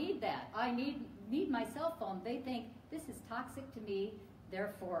 oh, I need that. I need my cell phone. They think, this is toxic to me,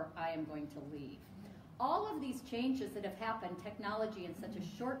 therefore I am going to leave. All of these changes that have happened, technology in such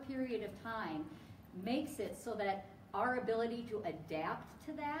a short period of time, makes it so that our ability to adapt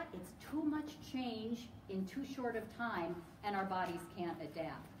to that, it's too much change in too short of time, and our bodies can't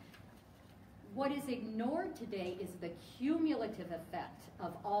adapt. What is ignored today is the cumulative effect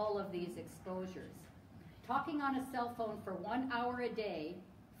of all of these exposures. Talking on a cell phone for 1 hour a day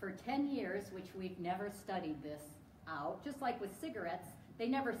for 10 years, which we've never studied this out, just like with cigarettes, they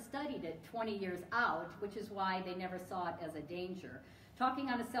never studied it 20 years out, which is why they never saw it as a danger. Talking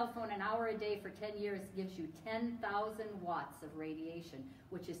on a cell phone an hour a day for 10 years gives you 10,000 watts of radiation,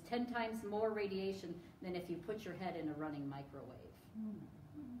 which is 10 times more radiation than if you put your head in a running microwave.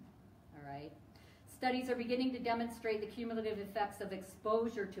 All right? Studies are beginning to demonstrate the cumulative effects of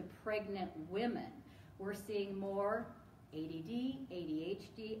exposure to pregnant women. We're seeing more ADD,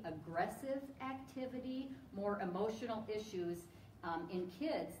 ADHD, aggressive activity, more emotional issues in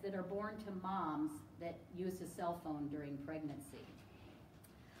kids that are born to moms that use a cell phone during pregnancy.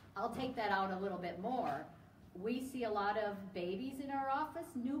 I'll take that out a little bit more. We see a lot of babies in our office,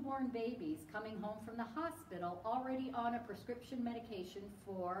 newborn babies, coming home from the hospital already on a prescription medication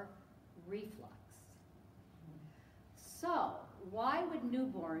for reflux. So, why would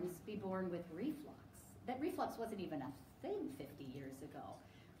newborns be born with reflux? That reflux wasn't even a thing 50 years ago.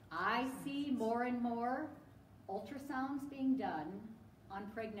 I see more and more ultrasounds being done on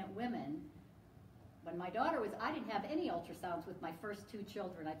pregnant women. When my daughter was, I didn't have any ultrasounds with my first 2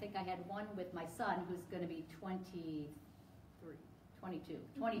 children. I think I had one with my son, who's going to be 22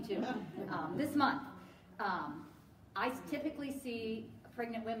 this month. I typically see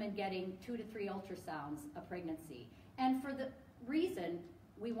pregnant women getting 2 to 3 ultrasounds a pregnancy. And for the reason,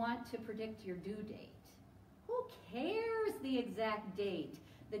 we want to predict your due date. Who cares the exact date?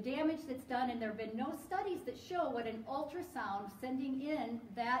 The damage that's done, and there have been no studies that show what an ultrasound sending in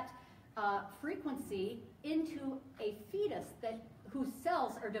that frequency into a fetus whose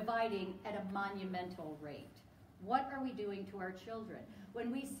cells are dividing at a monumental rate. What are we doing to our children?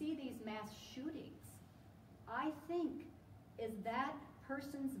 When we see these mass shootings, I think, is that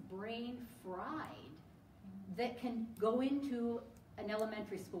person's brain fried that can go into an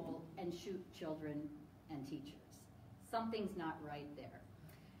elementary school and shoot children and teachers? Something's not right there.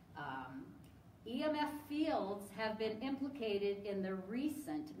 EMF fields have been implicated in the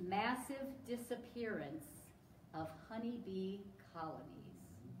recent massive disappearance of honeybee colonies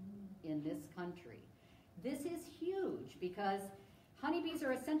in this country. This is huge because honeybees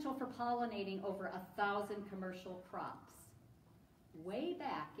are essential for pollinating over 1,000 commercial crops. Way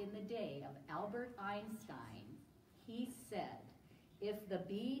back in the day of Albert Einstein, he said, if the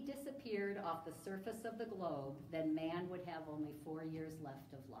bee disappeared off the surface of the globe, then man would have only 4 years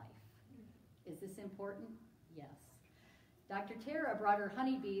left of life. Is this important? Yes. Dr. Tara brought her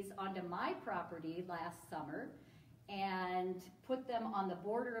honeybees onto my property last summer and put them on the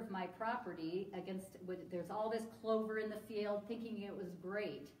border of my property there's all this clover in the field, thinking it was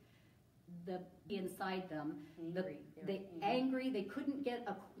great. The bee inside them, angry,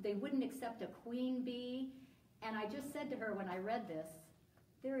 they wouldn't accept a queen bee. And I just said to her when I read this,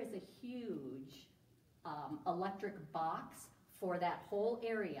 there is a huge electric box for that whole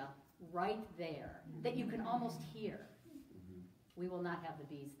area right there that you can almost hear. we will not have the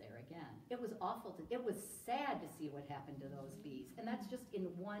bees there again. It was awful. It was sad to see what happened to those bees. And that's just in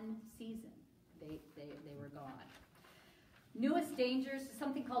one season. They were gone. Newest dangers is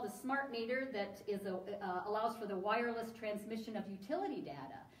something called a smart meter that allows for the wireless transmission of utility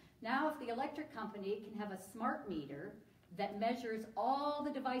data. Now, if the electric company can have a smart meter that measures all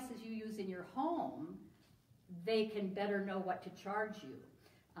the devices you use in your home, they can better know what to charge you.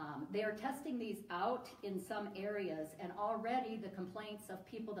 They are testing these out in some areas, and already the complaints of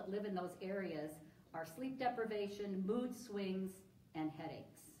people that live in those areas are sleep deprivation, mood swings, and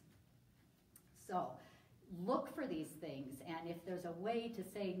headaches. So look for these things, and if there's a way to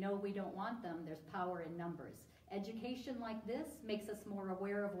say, no, we don't want them, there's power in numbers. Education like this makes us more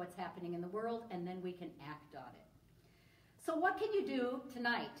aware of what's happening in the world, and then we can act on it. So what can you do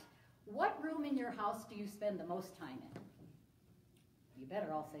tonight? What room in your house do you spend the most time in? You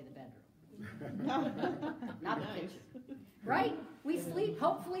better all say the bedroom. Not the kitchen. Right? We sleep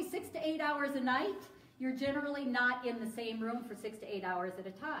hopefully 6 to 8 hours a night. You're generally not in the same room for 6 to 8 hours at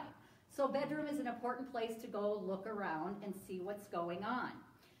a time. So bedroom is an important place to go look around and see what's going on.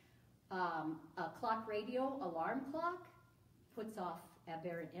 A clock radio alarm clock puts off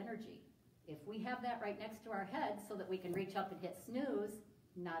aberrant energy. If we have that right next to our head so that we can reach up and hit snooze,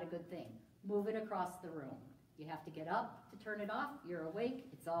 not a good thing. Move it across the room. You have to get up to turn it off. You're awake.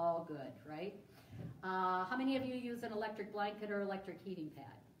 It's all good, right? How many of you use an electric blanket or electric heating pad?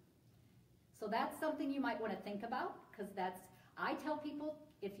 So that's something you might want to think about, because I tell people,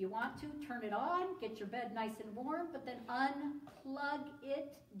 if you want to, turn it on, get your bed nice and warm, but then unplug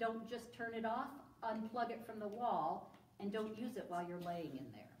it. Don't just turn it off. Unplug it from the wall, and don't use it while you're laying in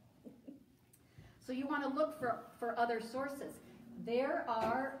there. So you want to look for other sources.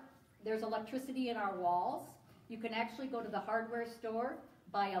 There's electricity in our walls. You can actually go to the hardware store,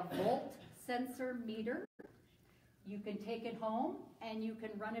 buy a volt sensor meter. You can take it home and you can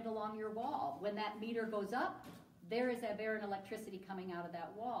run it along your wall. When that meter goes up, there is aberrant electricity coming out of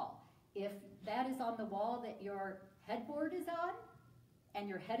that wall. If that is on the wall that your headboard is on and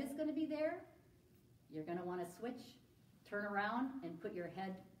your head is going to be there, you're going to want to switch, turn around, and put your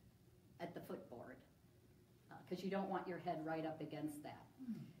head at the footboard, because you don't want your head right up against that.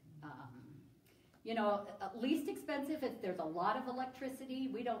 Least expensive, if there's a lot of electricity,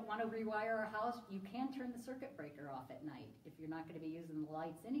 we don't want to rewire our house, you can turn the circuit breaker off at night. If you're not going to be using the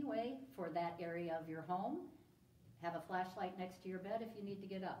lights anyway for that area of your home, have a flashlight next to your bed. If you need to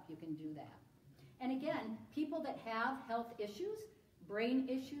get up, you can do that. And again, people that have health issues, brain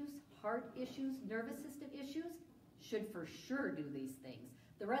issues, heart issues, nervous system issues, should for sure do these things.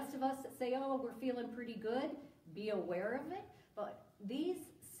 The rest of us that say, oh, we're feeling pretty good, be aware of it. But these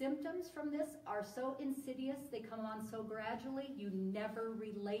symptoms from this are so insidious, they come on so gradually, you never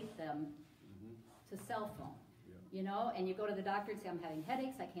relate them to cell phone. Yeah. And you go to the doctor and say, I'm having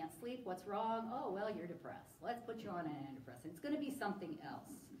headaches, I can't sleep, what's wrong? Oh, well, you're depressed. Let's put you on an antidepressant. It's going to be something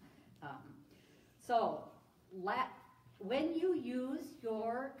else. When you use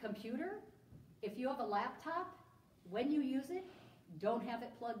your computer, if you have a laptop, when you use it, don't have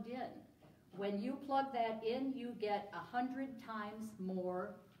it plugged in. When you plug that in, you get 100 times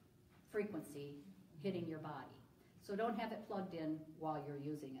more frequency hitting your body. So don't have it plugged in while you're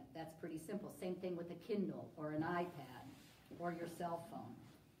using it. That's pretty simple. Same thing with a Kindle or an iPad or your cell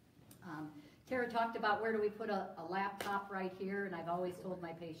phone. Tara talked about where do we put a laptop right here, and I've always told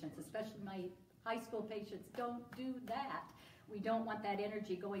my patients, especially my high school patients, don't do that. We don't want that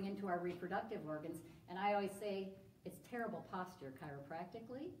energy going into our reproductive organs. And I always say it's terrible posture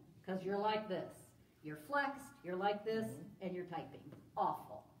chiropractically, because you're like this. You're flexed, you're like this, and you're typing.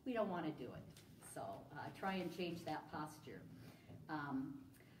 Awful. We don't want to do it. So try and change that posture.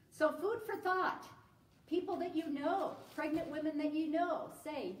 So food for thought. People that you know, pregnant women that you know,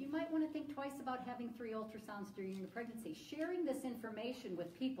 say, you might want to think twice about having 3 ultrasounds during your pregnancy. Sharing this information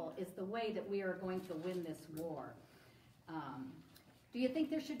with people is the way that we are going to win this war. Do you think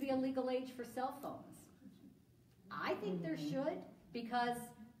there should be a legal age for cell phones? I think there should, because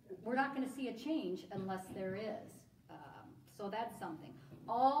we're not going to see a change unless there is. So that's something.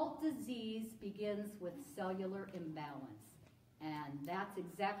 All disease begins with cellular imbalance. And that's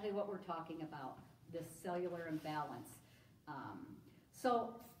exactly what we're talking about, this cellular imbalance.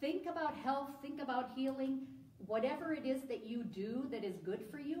 So think about health, think about healing. Whatever it is that you do that is good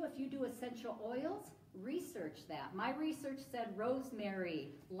for you, if you do essential oils, research that. My research said rosemary,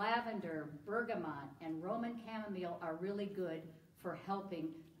 lavender, bergamot, and Roman chamomile are really good for helping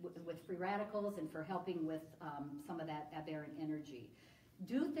with free radicals and for helping with some of that aberrant energy.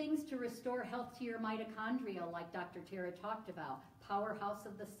 Do things to restore health to your mitochondria, like Dr. Tara talked about, powerhouse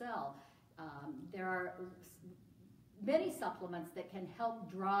of the cell. There are many supplements that can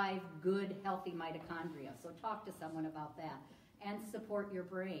help drive good, healthy mitochondria. So talk to someone about that. And support your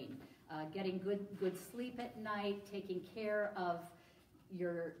brain. Getting good sleep at night, taking care of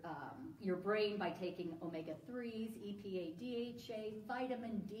your brain by taking omega-3s, EPA, DHA,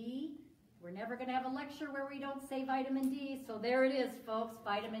 vitamin D. We're never going to have a lecture where we don't say vitamin D, so there it is, folks,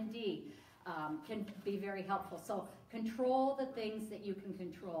 vitamin D can be very helpful. So control the things that you can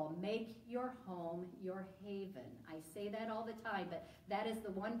control. Make your home your haven. I say that all the time, but that is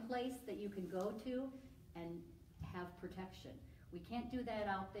the one place that you can go to and have protection. We can't do that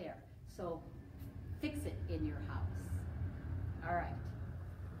out there, so fix it in your house. All right.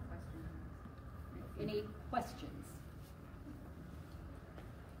 Any questions?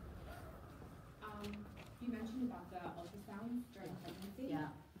 You mentioned about the ultrasounds during pregnancy. Yeah.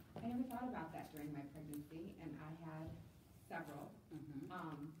 I never thought about that during my pregnancy, and I had several.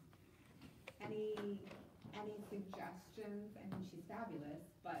 Any suggestions? I mean, she's fabulous,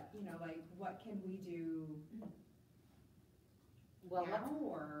 but you know, like, what can we do Well, now?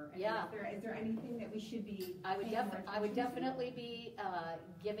 Or yeah. is there anything that we should be? I would paying more attention to? definitely be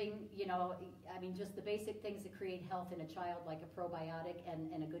giving, you know, I mean, just the basic things that create health in a child, like a probiotic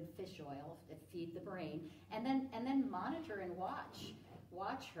and a good fish oil that feed the brain, and then monitor and watch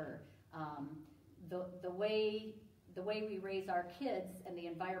her. The way we raise our kids and the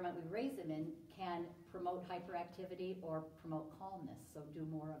environment we raise them in can promote hyperactivity or promote calmness. So do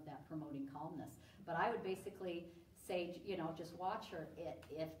more of that promoting calmness. But I would basically say, you know, just watch her.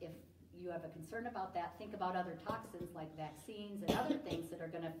 If you have a concern about that, think about other toxins like vaccines and other things that are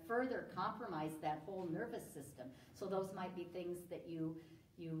going to further compromise that whole nervous system. So those might be things that you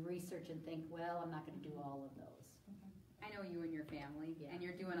research and think, well, I'm not going to do all of those. I know you and your family, Yeah. and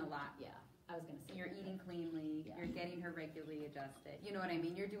you're doing a lot. Yeah, I was going to say. You're eating cleanly, Yeah. you're getting her regularly adjusted. You know what I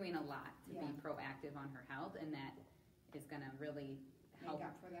mean? You're doing a lot to Yeah. be proactive on her health, and that is going to really help. Make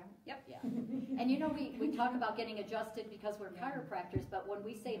up for that. Yep. Yeah. And you know, we talk about getting adjusted because we're Yeah. chiropractors, but when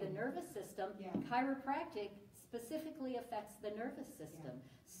we say the nervous system, Yeah. chiropractic specifically affects the nervous system.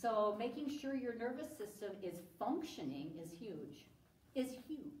 So making sure your nervous system is functioning is huge. Is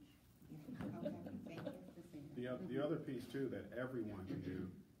huge. Okay, thank you. The other piece too that everyone can do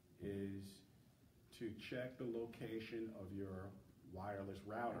is to check the location of your wireless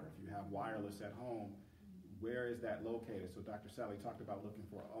router. If you have wireless at home, where is that located? So Dr. Sally talked about looking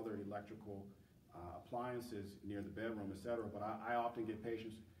for other electrical appliances near the bedroom, etc. But I often get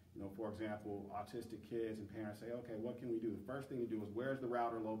patients, you know, for example, autistic kids and parents say, okay, what can we do? The first thing you do is, where's the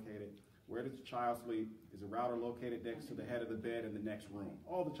router located? Where does the child sleep? Is the router located next to the head of the bed in the next room?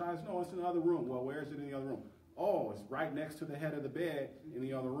 Oh, the child says, no, it's in the other room. Well, where is it in the other room? Oh, it's right next to the head of the bed in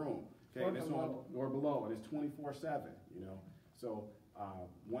the other room. Okay, Or and below. or below, and it's 24/7. You know, so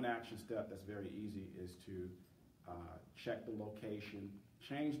one action step that's very easy is to check the location,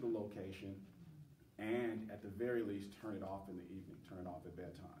 change the location, and at the very least turn it off in the evening, turn it off at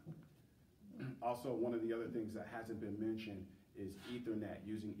bedtime. Also, one of the other things that hasn't been mentioned is Ethernet,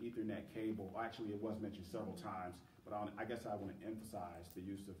 using Ethernet cable. Actually, it was mentioned several times, but I guess I want to emphasize the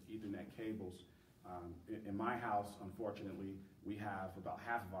use of Ethernet cables. In my house, unfortunately, we have about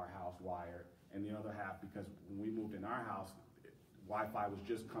half of our house wired, and the other half, because when we moved in our house, Wi-Fi was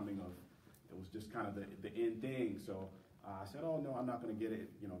just coming of, it was just kind of the in thing. So I said, oh no, I'm not going to get it,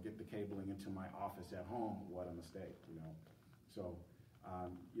 you know, get the cabling into my office at home. What a mistake, you know. So,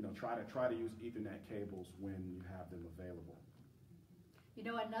 you know, try to use Ethernet cables when you have them available. You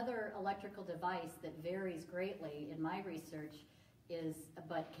know, another electrical device that varies greatly in my research is,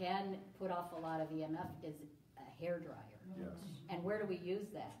 but can put off a lot of EMF, is a hair dryer. Yes. And where do we use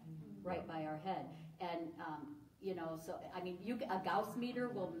that? Right by our head. And you know, so I mean, a Gauss meter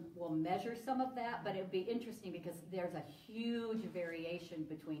will measure some of that, but it would be interesting because there's a huge variation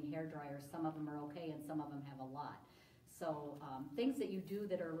between hair dryers. Some of them are okay, and some of them have a lot. So things that you do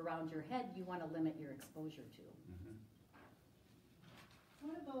that are around your head, you want to limit your exposure to. Mm-hmm.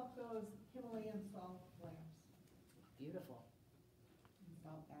 What about those Himalayan salt lamps? Beautiful.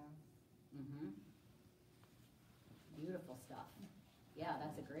 Salt baths. Mm-hmm. Beautiful stuff. Yeah,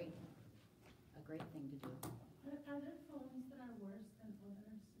 that's a great thing to do. Are there phones that are worse than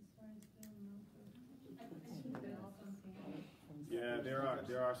others as far as the amount of? I think there's something. Yeah,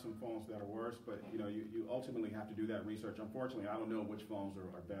 there are some phones that are worse, but you know, you ultimately have to do that research. Unfortunately, I don't know which phones are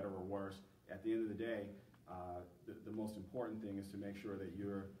better or worse. At the end of the day, the most important thing is to make sure that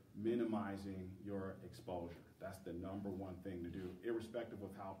you're minimizing your exposure. That's the number one thing to do, irrespective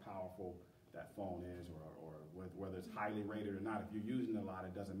of how powerful that phone is or whether it's highly rated or not. If you're using it a lot,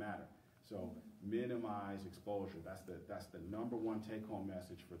 it doesn't matter. So minimize exposure. That's the number one take-home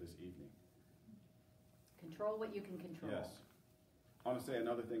message for this evening. Control what you can control. Yes. I want to say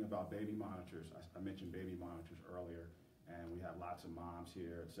another thing about baby monitors. I mentioned baby monitors earlier, and we have lots of moms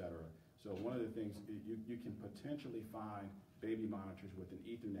here, et cetera. So one of the things, you can potentially find baby monitors with an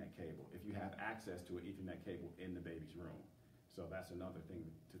Ethernet cable if you have access to an Ethernet cable in the baby's room. So that's another thing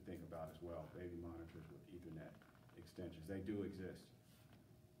to think about as well, baby monitors with Ethernet extensions. They do exist.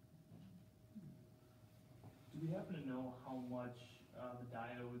 Do we happen to know how much the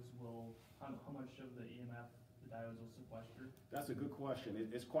diodes will, how much of the EMF the diodes will sequester? That's a good question.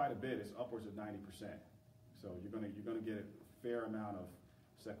 It's quite a bit. It's upwards of 90%. So you're gonna get a fair amount of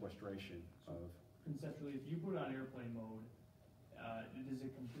sequestration of. Conceptually, if you put it on airplane mode, does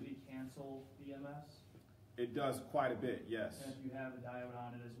it completely cancel the EMFs? It does quite a bit, yes. And if you have a diode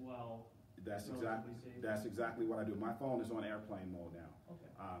on it as well, That's it's exactly relatively safe? that's exactly what I do. My phone is on airplane mode now. Okay.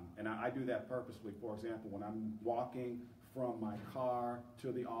 And I do that purposely. For example, when I'm walking from my car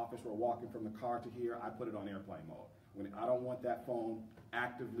to the office or walking from the car to here, I put it on airplane mode. When I don't want that phone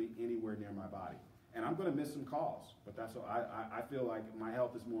actively anywhere near my body. And I'm going to miss some calls, but that's what I feel like my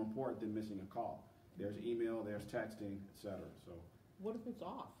health is more important than missing a call. There's email, there's texting, etc. So What if it's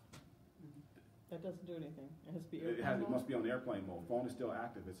off? That doesn't do anything. It has to be it airplane must mode? be on airplane mode. Phone is still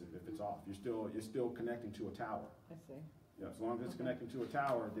active if it's off. You're still connecting to a tower. I see. Yeah, as long as it's Okay. connecting to a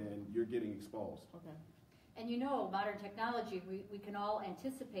tower, then you're getting exposed. Okay. And you know, modern technology, we can all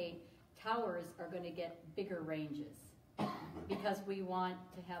anticipate towers are going to get bigger ranges because we want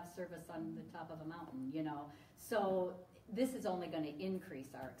to have service on the top of a mountain, you know. So this is only going to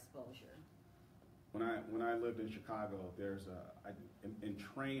increase our exposure. When I lived in Chicago, there's in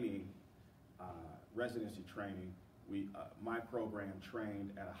training, residency training, my program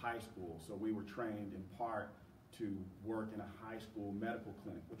trained at a high school, so we were trained in part to work in a high school medical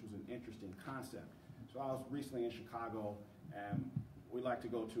clinic, which was an interesting concept. So I was recently in Chicago, and we like to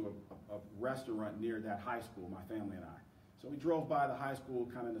go to a restaurant near that high school, my family and I. So we drove by the high school,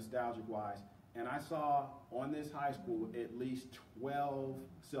 kind of nostalgic-wise, and I saw on this high school at least 12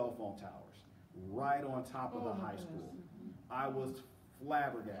 cell phone towers right on top of Oh, the my high goodness. school. I was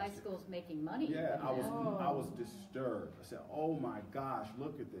flabbergasted. High school's making money. Yeah, I was Oh. disturbed. I said, "Oh my gosh,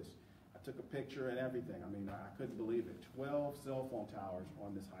 look at this." I took a picture and everything. I mean, I couldn't believe it. 12 cell phone towers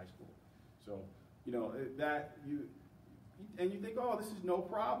on this high school. So, you know, and you think, "Oh, this is no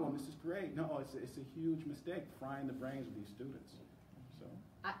problem. This is great." No, it's a huge mistake, frying the brains of these students. So,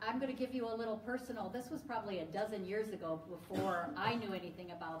 I'm going to give you a little personal. This was probably a dozen years ago before I knew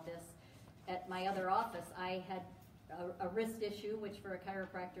anything about this. At my other office, I had a wrist issue, which for a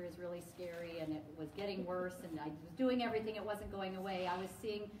chiropractor is really scary, and it was getting worse, and I was doing everything, it wasn't going away. I was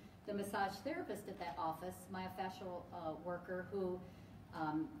seeing the massage therapist at that office, myofascial worker, who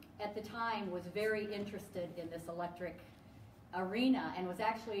at the time was very interested in this electric arena and was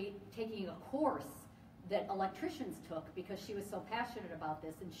actually taking a course that electricians took because she was so passionate about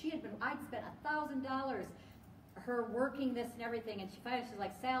this. And I'd spent $1,000 her working this and everything, and she's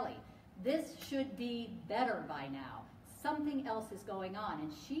like, "Sally, this should be better by now. Something else is going on."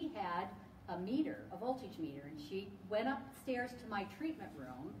 And she had a meter, a voltage meter, and she went upstairs to my treatment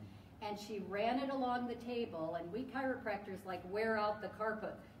room and she ran it along the table, and we chiropractors like wear out the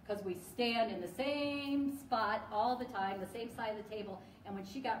carpet because we stand in the same spot all the time, the same side of the table, and when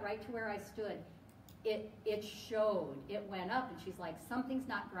she got right to where I stood, it showed, it went up, and she's like, "Something's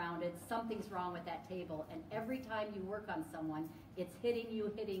not grounded, something's wrong with that table," and every time you work on someone, it's hitting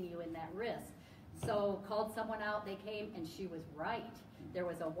you in that wrist. So called someone out, they came, and she was right. There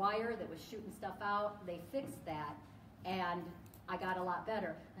was a wire that was shooting stuff out, they fixed that, and I got a lot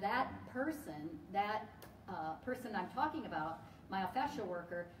better. That person I'm talking about, myofascial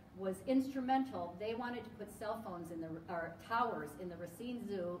worker, was instrumental. They wanted to put cell phones or towers in the Racine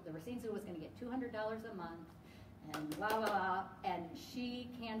Zoo. The Racine Zoo was going to get $200 a month, and blah, blah, blah. And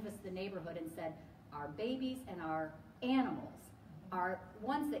she canvassed the neighborhood and said, "Our babies and our animals are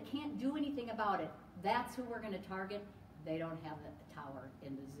ones that can't do anything about it. That's who we're going to target." They don't have a tower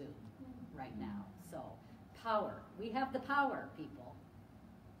in the zoo right now. So power. We have the power, people.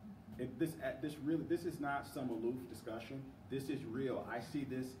 This is not some aloof discussion. This is real. I see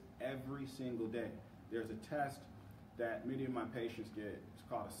this every single day. There's a test that many of my patients get. It's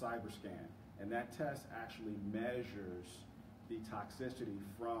called a cyber scan, and that test actually measures the toxicity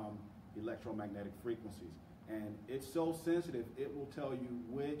from electromagnetic frequencies. And it's so sensitive, it will tell you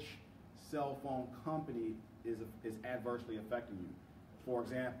which cell phone company is adversely affecting you. For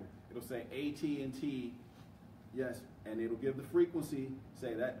example, it'll say AT&T, yes, and it'll give the frequency,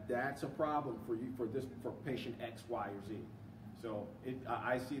 say that's a problem for you for patient X, Y, or Z. So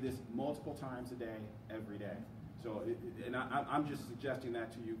I see this multiple times a day, every day. So, I'm just suggesting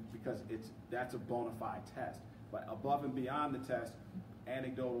that to you because that's a bona fide test. But above and beyond the test,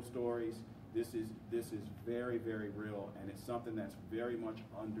 anecdotal stories, this is very, very real, and it's something that's very much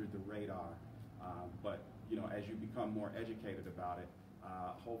under the radar. But as you become more educated about it,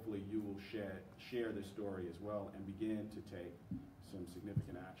 hopefully you will share this story as well and begin to take some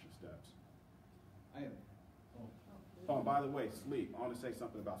significant action steps. Oh, and by the way, sleep. I want to say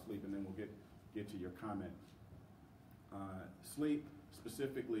something about sleep, and then we'll get to your comment. Sleep,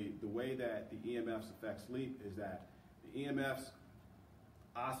 specifically, the way that the EMFs affect sleep is that the EMFs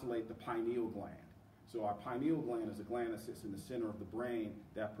oscillate the pineal gland. So our pineal gland is a gland that sits in the center of the brain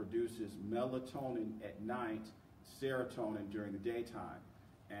that produces melatonin at night, serotonin during the daytime.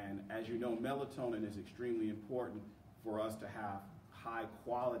 And as you know, melatonin is extremely important for us to have high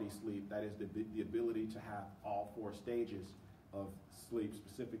quality sleep. That is the ability to have all 4 stages of sleep,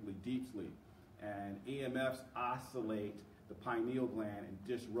 specifically deep sleep. And EMFs oscillate the pineal gland and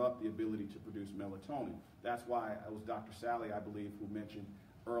disrupt the ability to produce melatonin. That's why it was Dr. Sally, I believe, who mentioned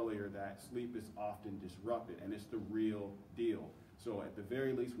earlier that sleep is often disrupted, and it's the real deal. So at the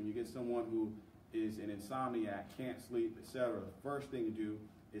very least, when you get someone who is an insomniac, can't sleep, etc., the first thing to do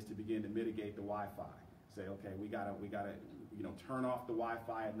is to begin to mitigate the Wi-Fi. Say, okay, we gotta turn off the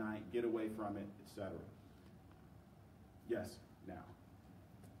Wi-Fi at night, get away from it, etc. Yes, now.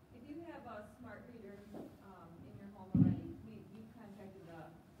 If you have a smart reader in your home already, you contacted the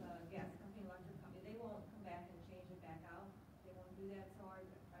gas company, electric company. They won't come back and change it back out. They won't do that. So are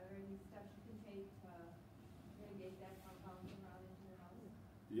there any steps you can take to mitigate that from bouncing around into your house?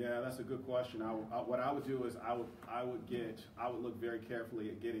 Yeah, that's a good question. What I would do is I would look very carefully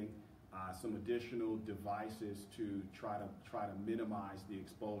at getting some additional devices to try to minimize the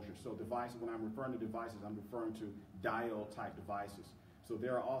exposure. So devices, when I'm referring to devices, I'm referring to diode type devices. So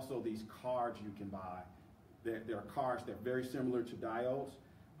there are also these cards you can buy. There are cards that are very similar to diodes.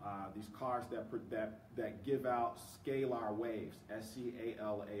 These cards that give out scalar waves,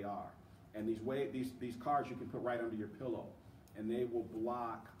 SCALAR, and these cards you can put right under your pillow, and they will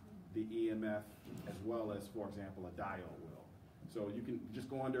block the EMF as well as, for example, a diode will. So you can just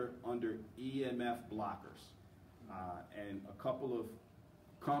go under EMF blockers, and a couple of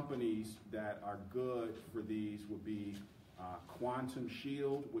companies that are good for these would be Quantum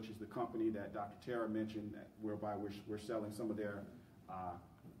Shield, which is the company that Dr. Tara mentioned, whereby we're selling some of their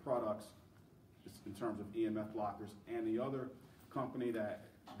products in terms of EMF blockers. And the other company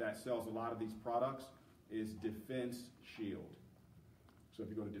that sells a lot of these products is Defense Shield. So if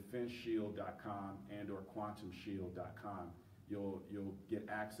you go to defenseshield.com and or quantumshield.com, you'll get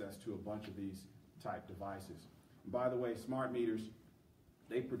access to a bunch of these type devices. And by the way, smart meters,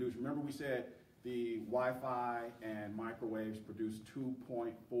 they produce, remember we said the Wi-Fi and microwaves produce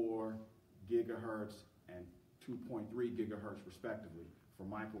 2.4 gigahertz and 2.3 gigahertz respectively for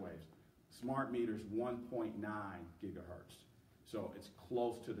microwaves. Smart meters, 1.9 gigahertz. So it's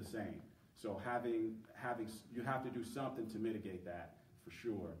close to the same. So you have to do something to mitigate that for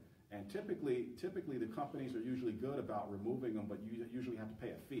sure. And typically the companies are usually good about removing them, but you usually have to pay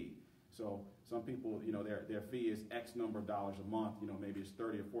a fee. So some people, their fee is X number of dollars a month, maybe it's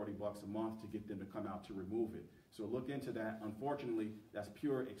 30 or 40 bucks a month to get them to come out to remove it. So look into that. Unfortunately, that's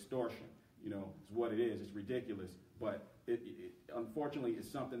pure extortion. It's what it is. It's ridiculous. But unfortunately, it's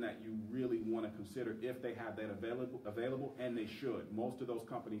something that you really want to consider if they have that available, and they should. Most of those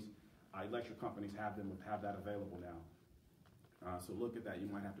companies, electric companies, have that available now. So look at that. You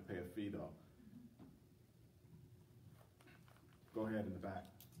might have to pay a fee, though. Go ahead in the back.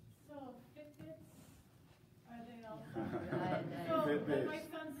 So Fitbits, are they all? Right. So when Fitbits. my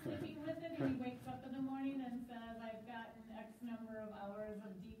son's sleeping with it, and he wakes up in the morning and says, I've gotten X number of hours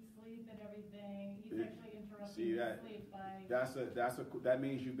of deep sleep and everything, he's actually interrupting his sleep by... That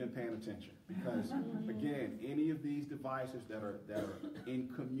means you've been paying attention, because again, any of these devices that are in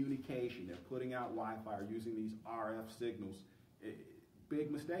communication, they're putting out Wi-Fi or using these RF signals,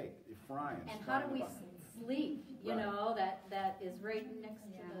 big mistake. It's frying. And how do we sleep? Right. That is right next to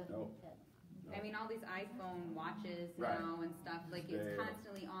the Nope. head. I mean, all these iPhone watches Right. now and stuff, like Stay it's away.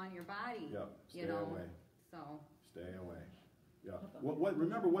 constantly on your body. Yep. Stay you know, away. so. Stay away. Yeah.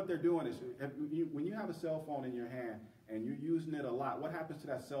 Remember what they're doing is when you have a cell phone in your hand and you're using it a lot, what happens to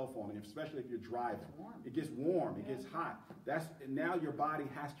that cell phone? And especially if you're driving, it gets warm, it gets hot. Now your body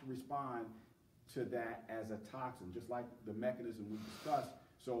has to respond to that as a toxin, just like the mechanism we discussed.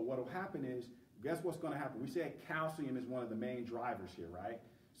 So what will happen is, guess what's going to happen? We said calcium is one of the main drivers here, right?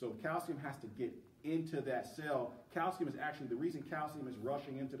 So calcium has to get into that cell. Calcium is actually, the reason calcium is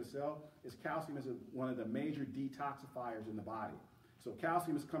rushing into the cell is calcium is one of the major detoxifiers in the body. So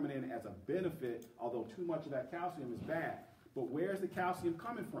calcium is coming in as a benefit, although too much of that calcium is bad. But where's the calcium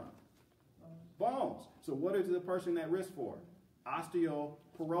coming from? Bones. So what is the person at risk for?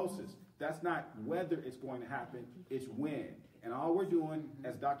 Osteoporosis. That's not whether it's going to happen, it's when. And all we're doing,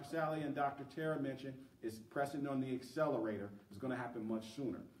 as Dr. Sally and Dr. Tara mentioned, is pressing on the accelerator. It's going to happen much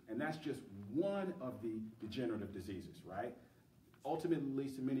sooner. And that's just one of the degenerative diseases, right? Ultimately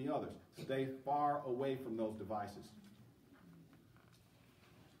leads to many others. Stay far away from those devices.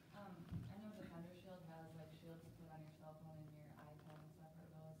 I know the Thunder Shield has like shields to put on your cell phone and your iPad and stuff. Are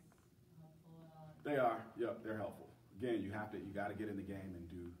those helpful at all? They are. Yep, they're helpful. Again, you got to get in the game and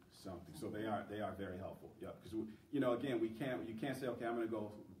do something. So they are very helpful. Yep. Because again, you can't say, okay, I'm going to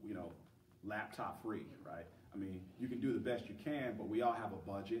go, laptop free, right? I mean, you can do the best you can, but we all have a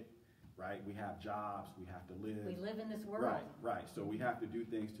budget, right? We have jobs, we have to live. We live in this world. Right. So we have to do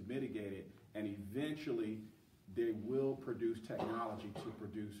things to mitigate it, and eventually they will produce technology to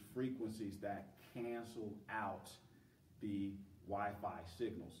produce frequencies that cancel out the Wi-Fi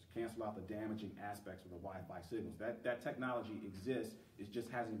signals, cancel out the damaging aspects of the Wi-Fi signals. That technology exists, it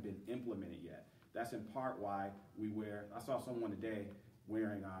just hasn't been implemented yet. That's in part why I saw someone today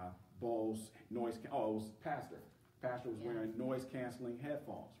wearing Bose noise, it was Pastor. Pastor was wearing noise canceling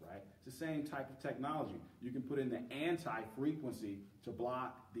headphones, right? It's the same type of technology. You can put in the anti-frequency to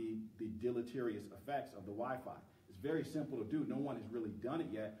block the deleterious effects of the Wi-Fi. It's very simple to do. No one has really done it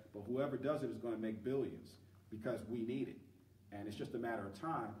yet, but whoever does it is going to make billions because we need it. And it's just a matter of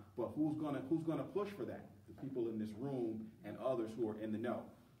time, but who's gonna push for that? The people in this room and others who are in the know.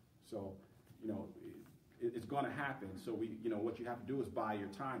 So, it's going to happen. So what you have to do is buy your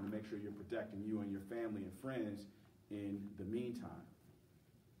time to make sure you're protecting you and your family and friends in the meantime.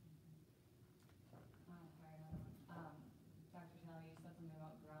 Dr. Kelly, you said something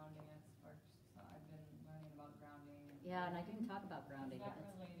about grounding at Sparks, so I've been learning about grounding. Yeah, and I didn't talk about grounding. Is that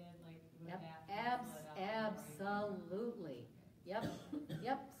related, like, with Yep, that? absolutely. Yep.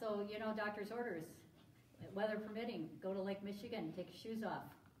 So, doctor's orders, weather permitting, go to Lake Michigan, take your shoes off,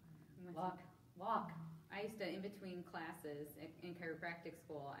 walk. I used to, in between classes in chiropractic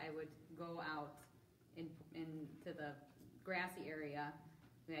school, I would go out into the grassy area.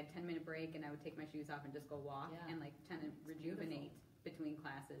 We had a 10-minute break, and I would take my shoes off and just go walk and kind of rejuvenate between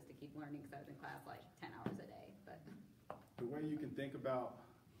classes to keep learning, because I was in class like 10 hours a day. But the way you can think about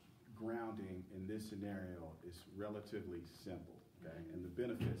grounding in this scenario is relatively simple, okay? And the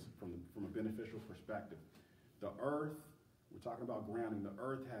benefits from a beneficial perspective, the Earth. We're talking about grounding. The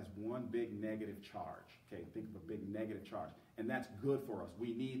Earth has one big negative charge. Okay, think of a big negative charge. And that's good for us.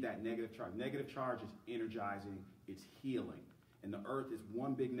 We need that negative charge. Negative charge is energizing, it's healing. And the Earth is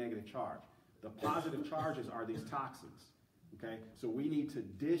one big negative charge. The positive charges are these toxins. Okay, so we need to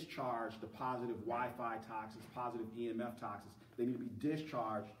discharge the positive Wi-Fi toxins, positive EMF toxins. They need to be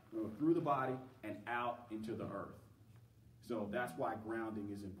discharged through the body and out into the Earth. So that's why grounding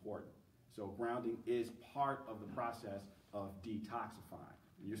is important. So grounding is part of the process of detoxifying.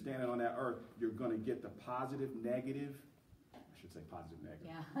 When you're standing on that Earth, you're going to get the positive, negative. I should say positive, negative.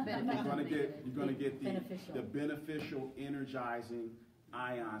 Yeah. You're going to get beneficial. the beneficial, energizing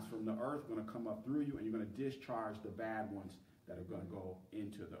ions from the Earth going to come up through you, and you're going to discharge the bad ones that are going to go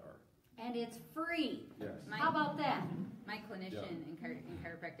into the Earth. And it's free. Yes. How about that? My clinician in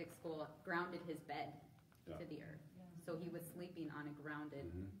chiropractic school grounded his bed to the earth. So he was sleeping on a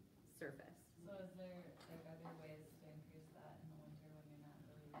grounded surface. So are there ways to increase that in the winter when you're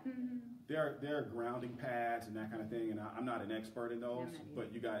not really... There are grounding pads and that kind of thing, and I'm not an expert in those,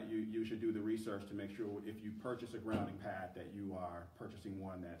 but you should do the research to make sure if you purchase a grounding pad that you are purchasing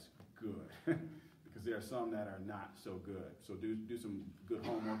one that's good, because there are some that are not so good. So do some good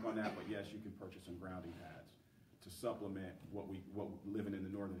homework on that, but yes, you can purchase some grounding pads to supplement what living in the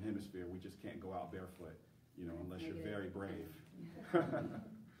northern hemisphere. We just can't go out barefoot, unless you're very brave.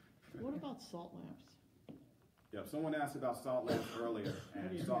 What about salt lamps? Yeah, someone asked about salt lamps earlier,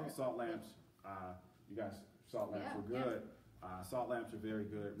 and salt lamps, you guys, salt lamps were good. Salt lamps are very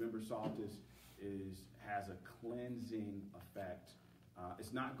good. Remember, salt has a cleansing effect.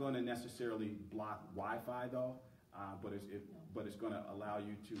 It's not going to necessarily block Wi-Fi though, but it's going to allow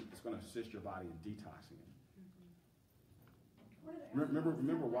you it's going to assist your body in detoxing it.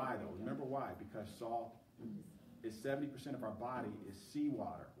 Remember why though? Remember why? Because salt is 70% of our body is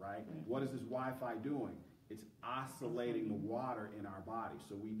seawater, right? What is this Wi-Fi doing? It's oscillating the water in our body.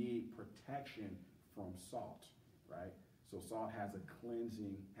 So we need protection from salt, right? So salt has a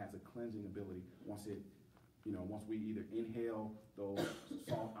cleansing ability once we either inhale those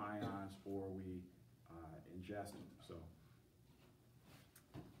salt ions or we ingest them. So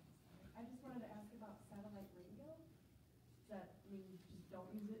I just wanted to ask about satellite radio. That mean, just don't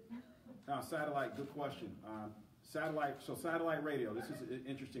use it? Satellite, good question. Satellite radio, this is an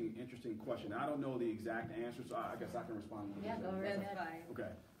interesting question. I don't know the exact answer, so I guess I can respond. Yeah, go right ahead. Okay,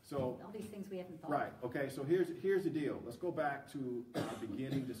 so. All these things we haven't thought. Right, okay, so here's the deal. Let's go back to our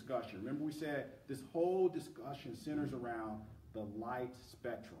beginning discussion. Remember we said this whole discussion centers around the light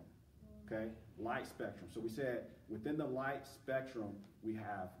spectrum, okay? Light spectrum. So we said within the light spectrum, we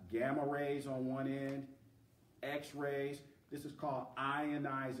have gamma rays on one end, X-rays. This is called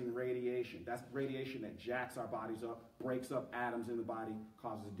ionizing radiation. That's radiation that jacks our bodies up, breaks up atoms in the body,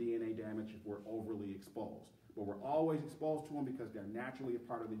 causes DNA damage if we're overly exposed. But we're always exposed to them because they're naturally a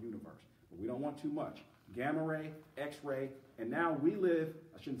part of the universe. But we don't want too much. Gamma ray, X-ray, and now we live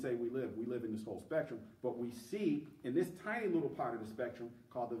in this whole spectrum, but we see in this tiny little part of the spectrum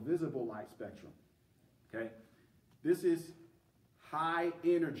called the visible light spectrum. Okay? This is high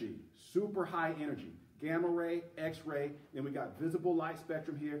energy, super high energy. Gamma ray, X-ray, then we got visible light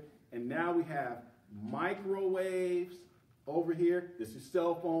spectrum here, and now we have microwaves over here. This is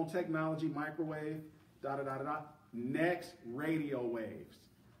cell phone technology, microwave, Next, radio waves.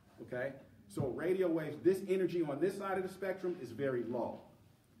 Okay? So radio waves, this energy on this side of the spectrum is very low.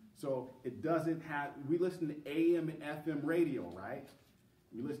 So it doesn't have, we listen to AM and FM radio, right?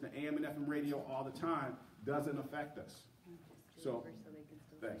 We listen to AM and FM radio all the time, doesn't affect us. So,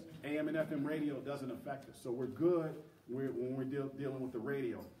 thanks. AM and FM radio doesn't affect us. So we're good when we're dealing with the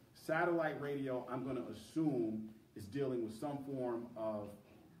radio. Satellite radio, I'm going to assume, is dealing with some form of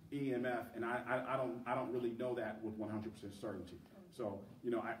EMF, and I don't really know that with 100% certainty. So,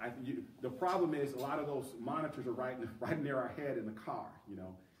 the problem is a lot of those monitors are right near our head in the car,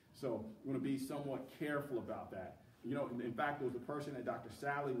 So we want to be somewhat careful about that. In fact, there was a person that Dr.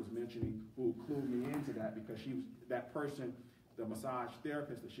 Sally was mentioning who clued me into that because that person, the massage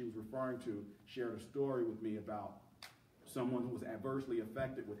therapist that she was referring to, shared a story with me about someone who was adversely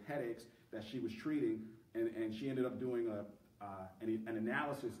affected with headaches that she was treating, and she ended up doing an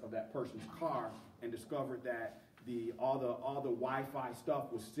analysis of that person's car and discovered that all the Wi-Fi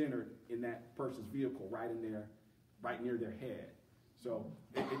stuff was centered in that person's vehicle, right near their head. So,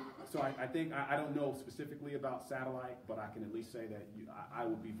 I think I don't know specifically about satellite, but I can at least say that I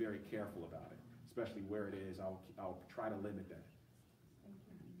will be very careful about it, especially where it is. I'll try to limit that. Thank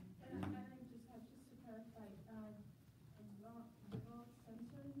you. And I just have to clarify, the volt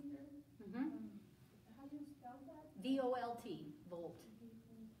sensor meter. How do you spell that? VOLT, volt.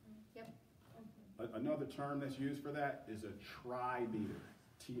 Yep. Okay. Another term that's used for that is a tri-meter,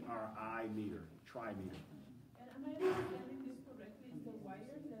 T-R-I meter, tri-meter. And am I understanding this correctly? Is the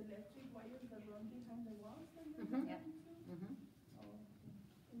wires, the electric wires that run behind the walls that you're referring to? Oh, okay.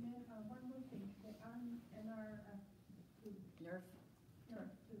 And then one more thing, the NR2. Nerf.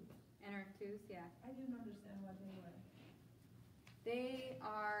 NR2s, yeah. I didn't understand what they were. They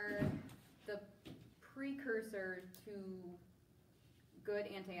are the precursor to good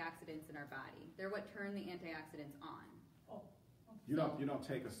antioxidants in our body. They're what turn the antioxidants on. Oh. You don't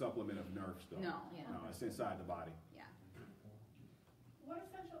take a supplement of Nerf stuff. No. No, it's inside the body. Yeah. What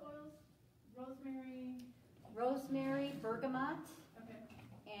essential oils? Rosemary. Rosemary, bergamot, Okay.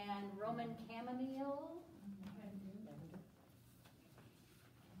 and Roman chamomile.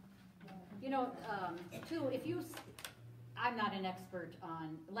 I'm not an expert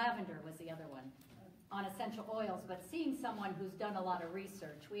on, lavender was the other one, on essential oils, but seeing someone who's done a lot of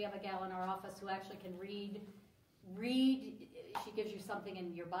research. We have a gal in our office who actually can read, she gives you something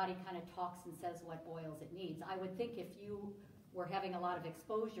and your body kind of talks and says what oils it needs. I would think if you were having a lot of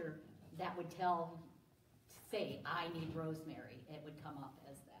exposure, that would say, I need rosemary. It would come up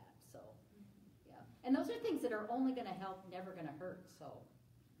as that, so, yeah. And those are things that are only gonna help, never gonna hurt, so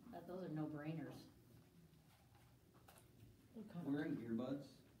those are no-brainers. Wearing earbuds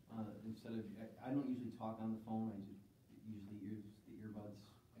instead of, I don't usually talk on the phone, I just usually use the earbuds.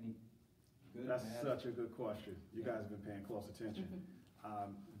 Any good? That's bad? such a good question. You guys have been paying close attention.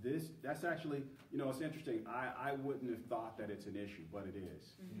 That's actually, it's interesting. I wouldn't have thought that it's an issue, but it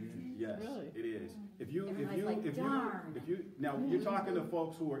is. Yes, Really? it is. Now you're talking to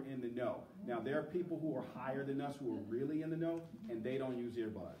folks who are in the know. Now there are people who are higher than us who are really in the know, and they don't use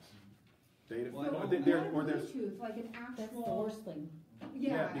earbuds. Bluetooth, like an actual. That's the worst thing.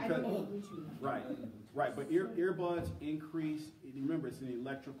 Yeah, Yeah, I because- think Bluetooth. Right. But earbuds increase. Remember, it's an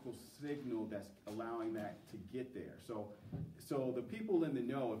electrical signal that's allowing that to get there. So the people in the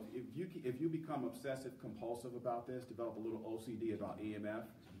know, if you become obsessive compulsive about this, develop a little OCD about EMF,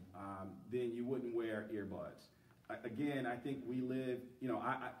 then you wouldn't wear earbuds. Again, I think we live.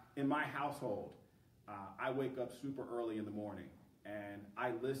 In my household, I wake up super early in the morning. And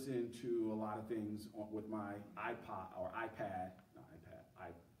I listen to a lot of things with my iPod or iPad, not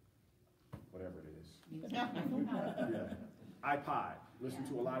iPad, whatever it is. Yeah, iPod. Listen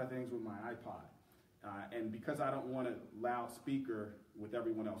to a lot of things with my iPod. And because I don't want a loudspeaker with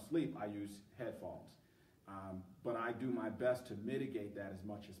everyone else asleep, I use headphones. But I do my best to mitigate that as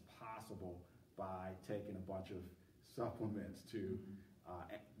much as possible by taking a bunch of supplements to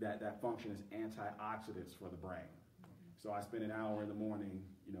that function as antioxidants for the brain. So I spend an hour in the morning,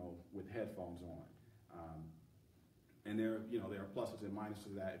 with headphones on. And there are pluses and minuses to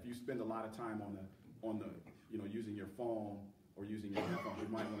that. If you spend a lot of time on the using your phone or using your headphones, you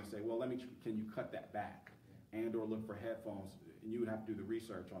might want to say, well, can you cut that back? And or look for headphones, and you would have to do the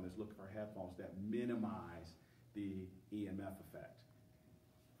research on this, look for headphones that minimize the EMF effect.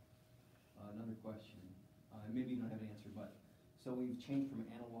 Another question, maybe you don't have an answer, but so we've changed from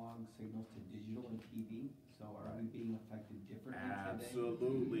analog signals to digital and TV, so are we being affected differently today?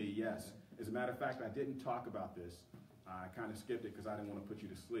 Absolutely, yes. As a matter of fact, I didn't talk about this. I kind of skipped it because I didn't want to put you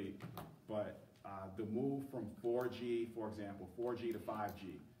to sleep, but the move from 4G, for example, 4G to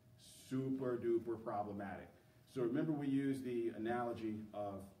 5G, super duper problematic. So remember we used the analogy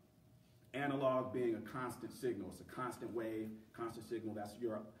of analog being a constant signal. It's a constant wave, constant signal. That's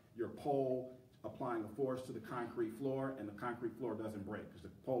your pole applying a force to the concrete floor, and the concrete floor doesn't break because the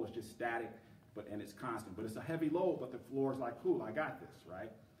pole is just static, and it's constant. But it's a heavy load, but the floor is like, cool, I got this,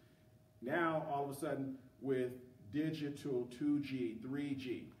 right? Now, all of a sudden, with digital 2G,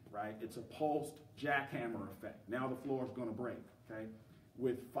 3G, right, it's a pulsed jackhammer effect. Now the floor is going to break, okay?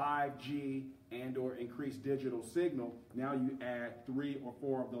 With 5G and or increased digital signal, now you add 3 or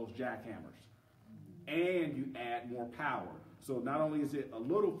 4 of those jackhammers. And you add more power. So not only is it a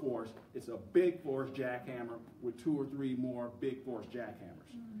little force, it's a big force jackhammer with 2 or 3 more big force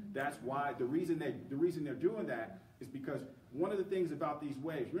jackhammers. That's why the reason they're doing that is because one of the things about these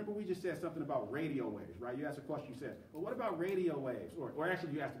waves, remember we just said something about radio waves, right? You asked a question, you said, well, what about radio waves? Or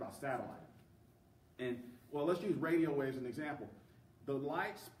actually you asked about satellite. And well, let's use radio waves as an example. The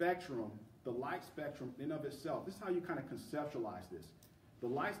light spectrum in and of itself, this is how you kind of conceptualize this. The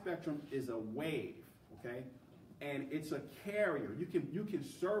light spectrum is a wave, okay? And it's a carrier. You can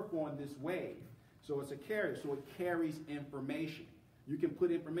surf on this wave. So it's a carrier, so it carries information. You can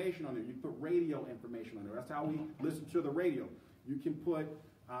put information on there. You can put radio information on there. That's how we listen to the radio. You can put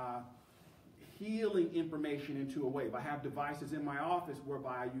healing information into a wave. I have devices in my office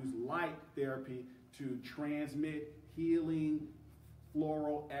whereby I use light therapy to transmit healing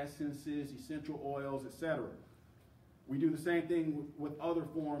floral essences, essential oils, etc. We do the same thing with other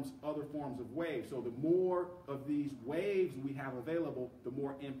forms of waves. So the more of these waves we have available, the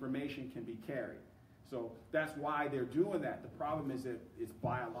more information can be carried. So that's why they're doing that. The problem is that it's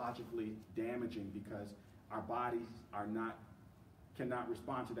biologically damaging because our bodies cannot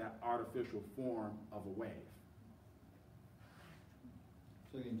respond to that artificial form of a wave.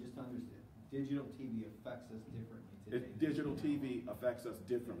 So again, just to understand, digital TV affects us differently today. Digital TV affects us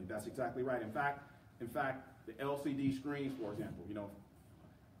differently. That's exactly right. In fact, the LCD screens, for example,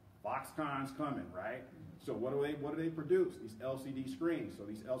 Foxconn's coming, right? So what do they produce? These LCD screens. So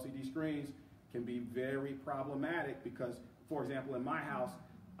these LCD screens can be very problematic because, for example, in my house,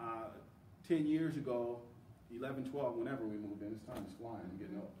 10 years ago, 11, 12, whenever we moved in, this time is flying, I'm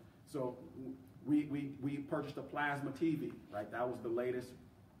getting old. So we purchased a plasma TV, right? That was the latest,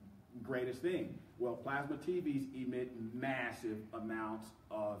 greatest thing. Well, plasma TVs emit massive amounts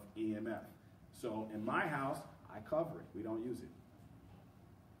of EMF. So in my house, I cover it. We don't use it.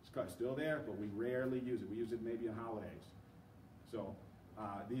 It's still there, but we rarely use it. We use it maybe on holidays. So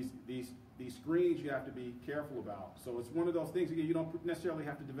these screens you have to be careful about. So it's one of those things, again, you don't necessarily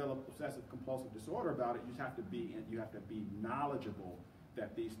have to develop obsessive compulsive disorder about it. You have to be knowledgeable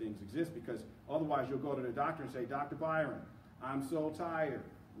that these things exist, because otherwise you'll go to the doctor and say, Dr. Byron, I'm so tired.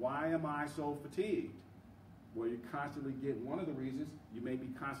 Why am I so fatigued? Well, you constantly get, one of the reasons, you may be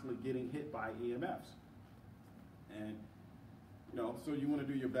constantly getting hit by EMFs. And, so you want to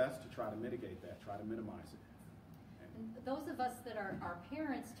do your best to try to mitigate that, try to minimize it. And those of us that are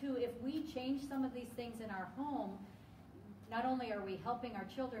parents too, if we change some of these things in our home, not only are we helping our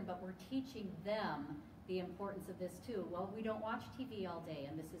children, but we're teaching them the importance of this too. Well, we don't watch TV all day,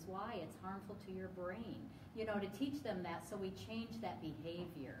 and this is why it's harmful to your brain. To teach them that, so we change that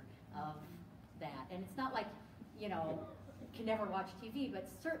behavior of that. And it's not like, can never watch TV, but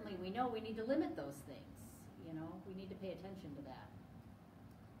certainly we know we need to limit those things. We need to pay attention to that.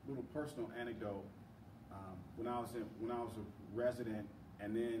 Little personal anecdote. When I was a resident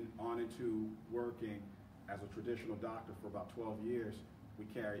and then on into working as a traditional doctor for about 12 years, we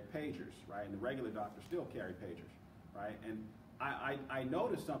carried pagers, right? And the regular doctors still carry pagers, right? And I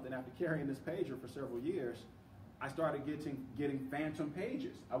noticed something after carrying this pager for several years. I started getting phantom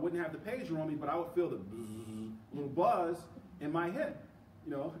pages. I wouldn't have the pager on me, but I would feel the little buzz in my head,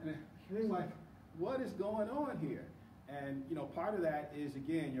 you know, and I'm like, what is going on here? And, you know, part of that is,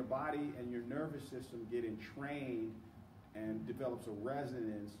 again, your body and your nervous system getting trained and develops a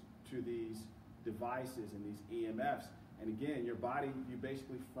resonance to these devices and these EMFs. And again, your body, you're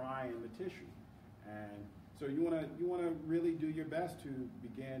basically frying the tissue. And so you want to really do your best to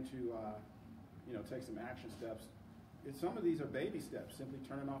begin to, you know, take some action steps. Some of these are baby steps, simply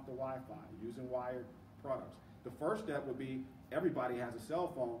turning off the Wi-Fi, using wired products. The first step would be everybody has a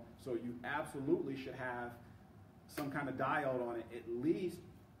cell phone, so you absolutely should have some kind of diode on it, at least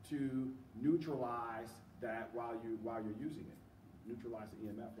to neutralize that while you're using it. Neutralize the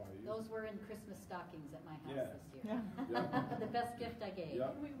EMF while you're using it. Those were in Christmas stockings at my house Yeah. this year. Yeah. The best gift I gave.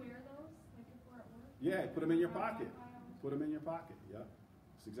 Yep. Can we wear those, like if we're at work? Yeah, put them in your pocket. Put them in your pocket. Yep,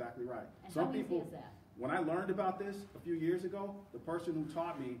 that's exactly right. And Some how easy people, is that? when I learned about this a few years ago, the person who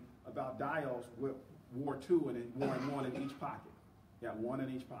taught me about diodes wore two and wore one in each pocket. He had one in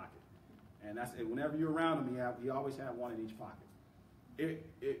each pocket, and that's it. Whenever you're around him, he always had one in each pocket.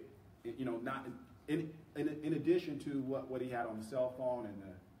 You know, not in addition to what he had on the cell phone and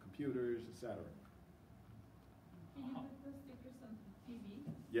the computers, etc. Can you put the stickers on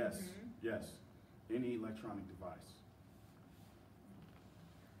TV? Yes, yes. Any electronic device.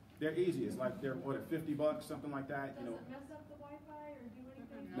 They're easy. It's like they're what, $50, something like that. Does You know. it mess up the Wi-Fi or do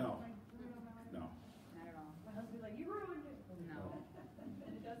anything? No. Like, ruin my life? No. Not at all. My husband be like, you ruined it. No.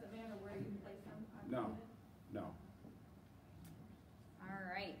 And it doesn't matter where you place them? No. No. All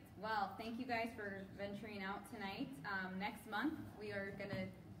right. Well, thank you guys for venturing out tonight. Next month, we are going to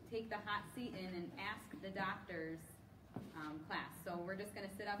take the hot seat in and ask the doctors class. So we're just going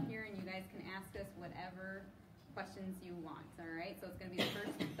to sit up here and you guys can ask us whatever questions you want. All right. So it's going to be the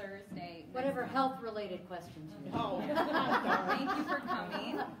first Thursday. next Whatever month. health-related questions you Oh. have. Thank you for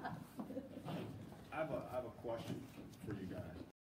coming. I have a question.